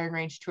Bureau, the Iron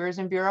Range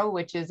Tourism Bureau,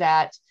 which is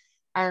at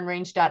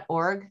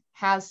ironrange.org,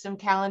 has some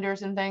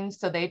calendars and things.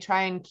 So they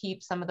try and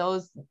keep some of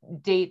those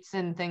dates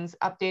and things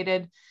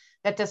updated.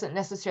 That doesn't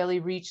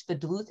necessarily reach the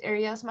Duluth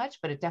area as much,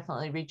 but it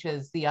definitely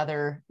reaches the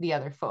other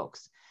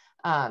folks.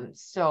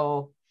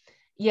 So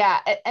yeah.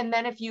 And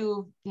then if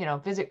you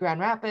visit Grand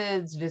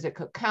Rapids, visit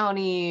Cook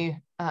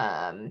County,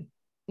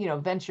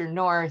 venture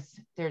north,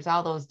 there's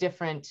all those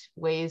different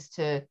ways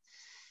to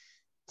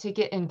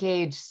get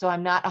engaged. So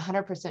I'm not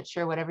 100%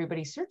 sure what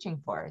everybody's searching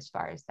for as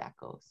far as that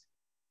goes.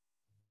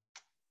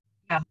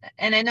 Yeah.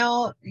 And I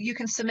know you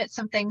can submit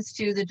some things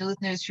to the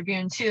Duluth News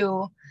Tribune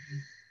too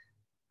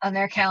on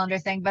their calendar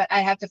thing, but I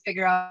have to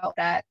figure out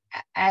that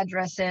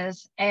address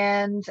is.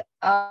 And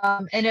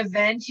an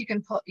event, you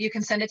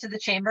can send it to the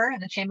chamber,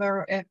 and the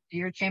chamber, if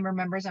your chamber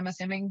members, I'm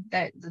assuming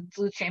that the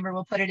Duluth Chamber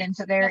will put it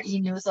into their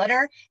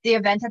e-newsletter, the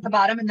event at the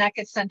bottom, and that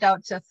gets sent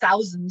out to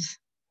thousands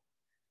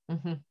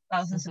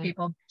of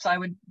people. So I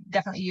would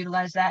definitely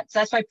utilize that. So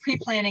that's why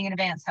pre-planning in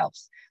advance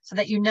helps, so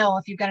that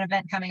if you've got an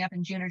event coming up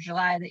in June or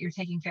July, that you're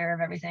taking care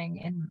of everything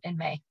in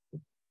May.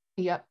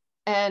 Yep.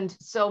 And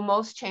so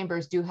most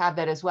chambers do have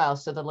that as well.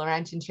 So the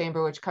Laurentian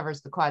Chamber, which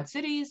covers the Quad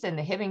Cities, and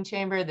the Hibbing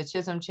Chamber, the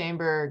Chisholm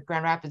Chamber,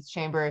 Grand Rapids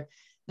Chamber,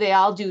 they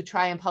all do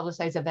try and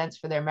publicize events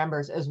for their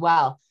members as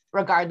well,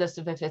 regardless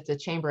of if it's a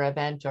chamber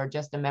event or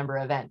just a member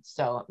event.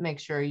 So make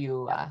sure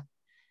you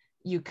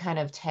kind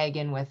of tag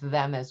in with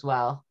them as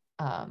well.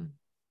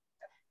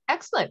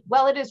 Excellent.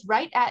 Well, it is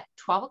right at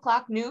 12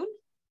 o'clock noon,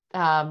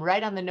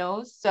 right on the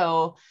nose.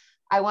 So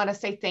I want to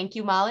say thank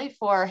you, Molly,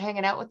 for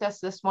hanging out with us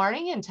this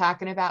morning and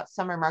talking about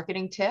summer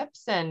marketing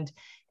tips and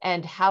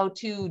how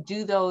to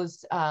do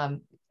those,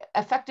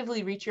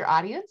 effectively reach your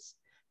audience.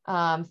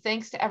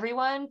 Thanks to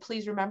everyone.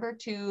 Please remember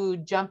to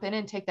jump in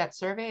and take that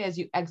survey as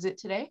you exit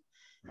today.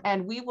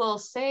 And we will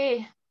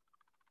say,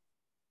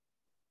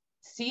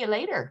 see you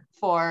later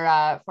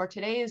for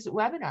today's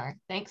webinar.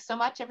 Thanks so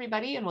much,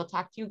 everybody, and we'll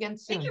talk to you again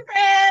soon. Thank you,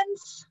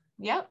 friends.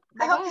 Yep.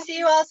 I hope to see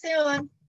you all soon.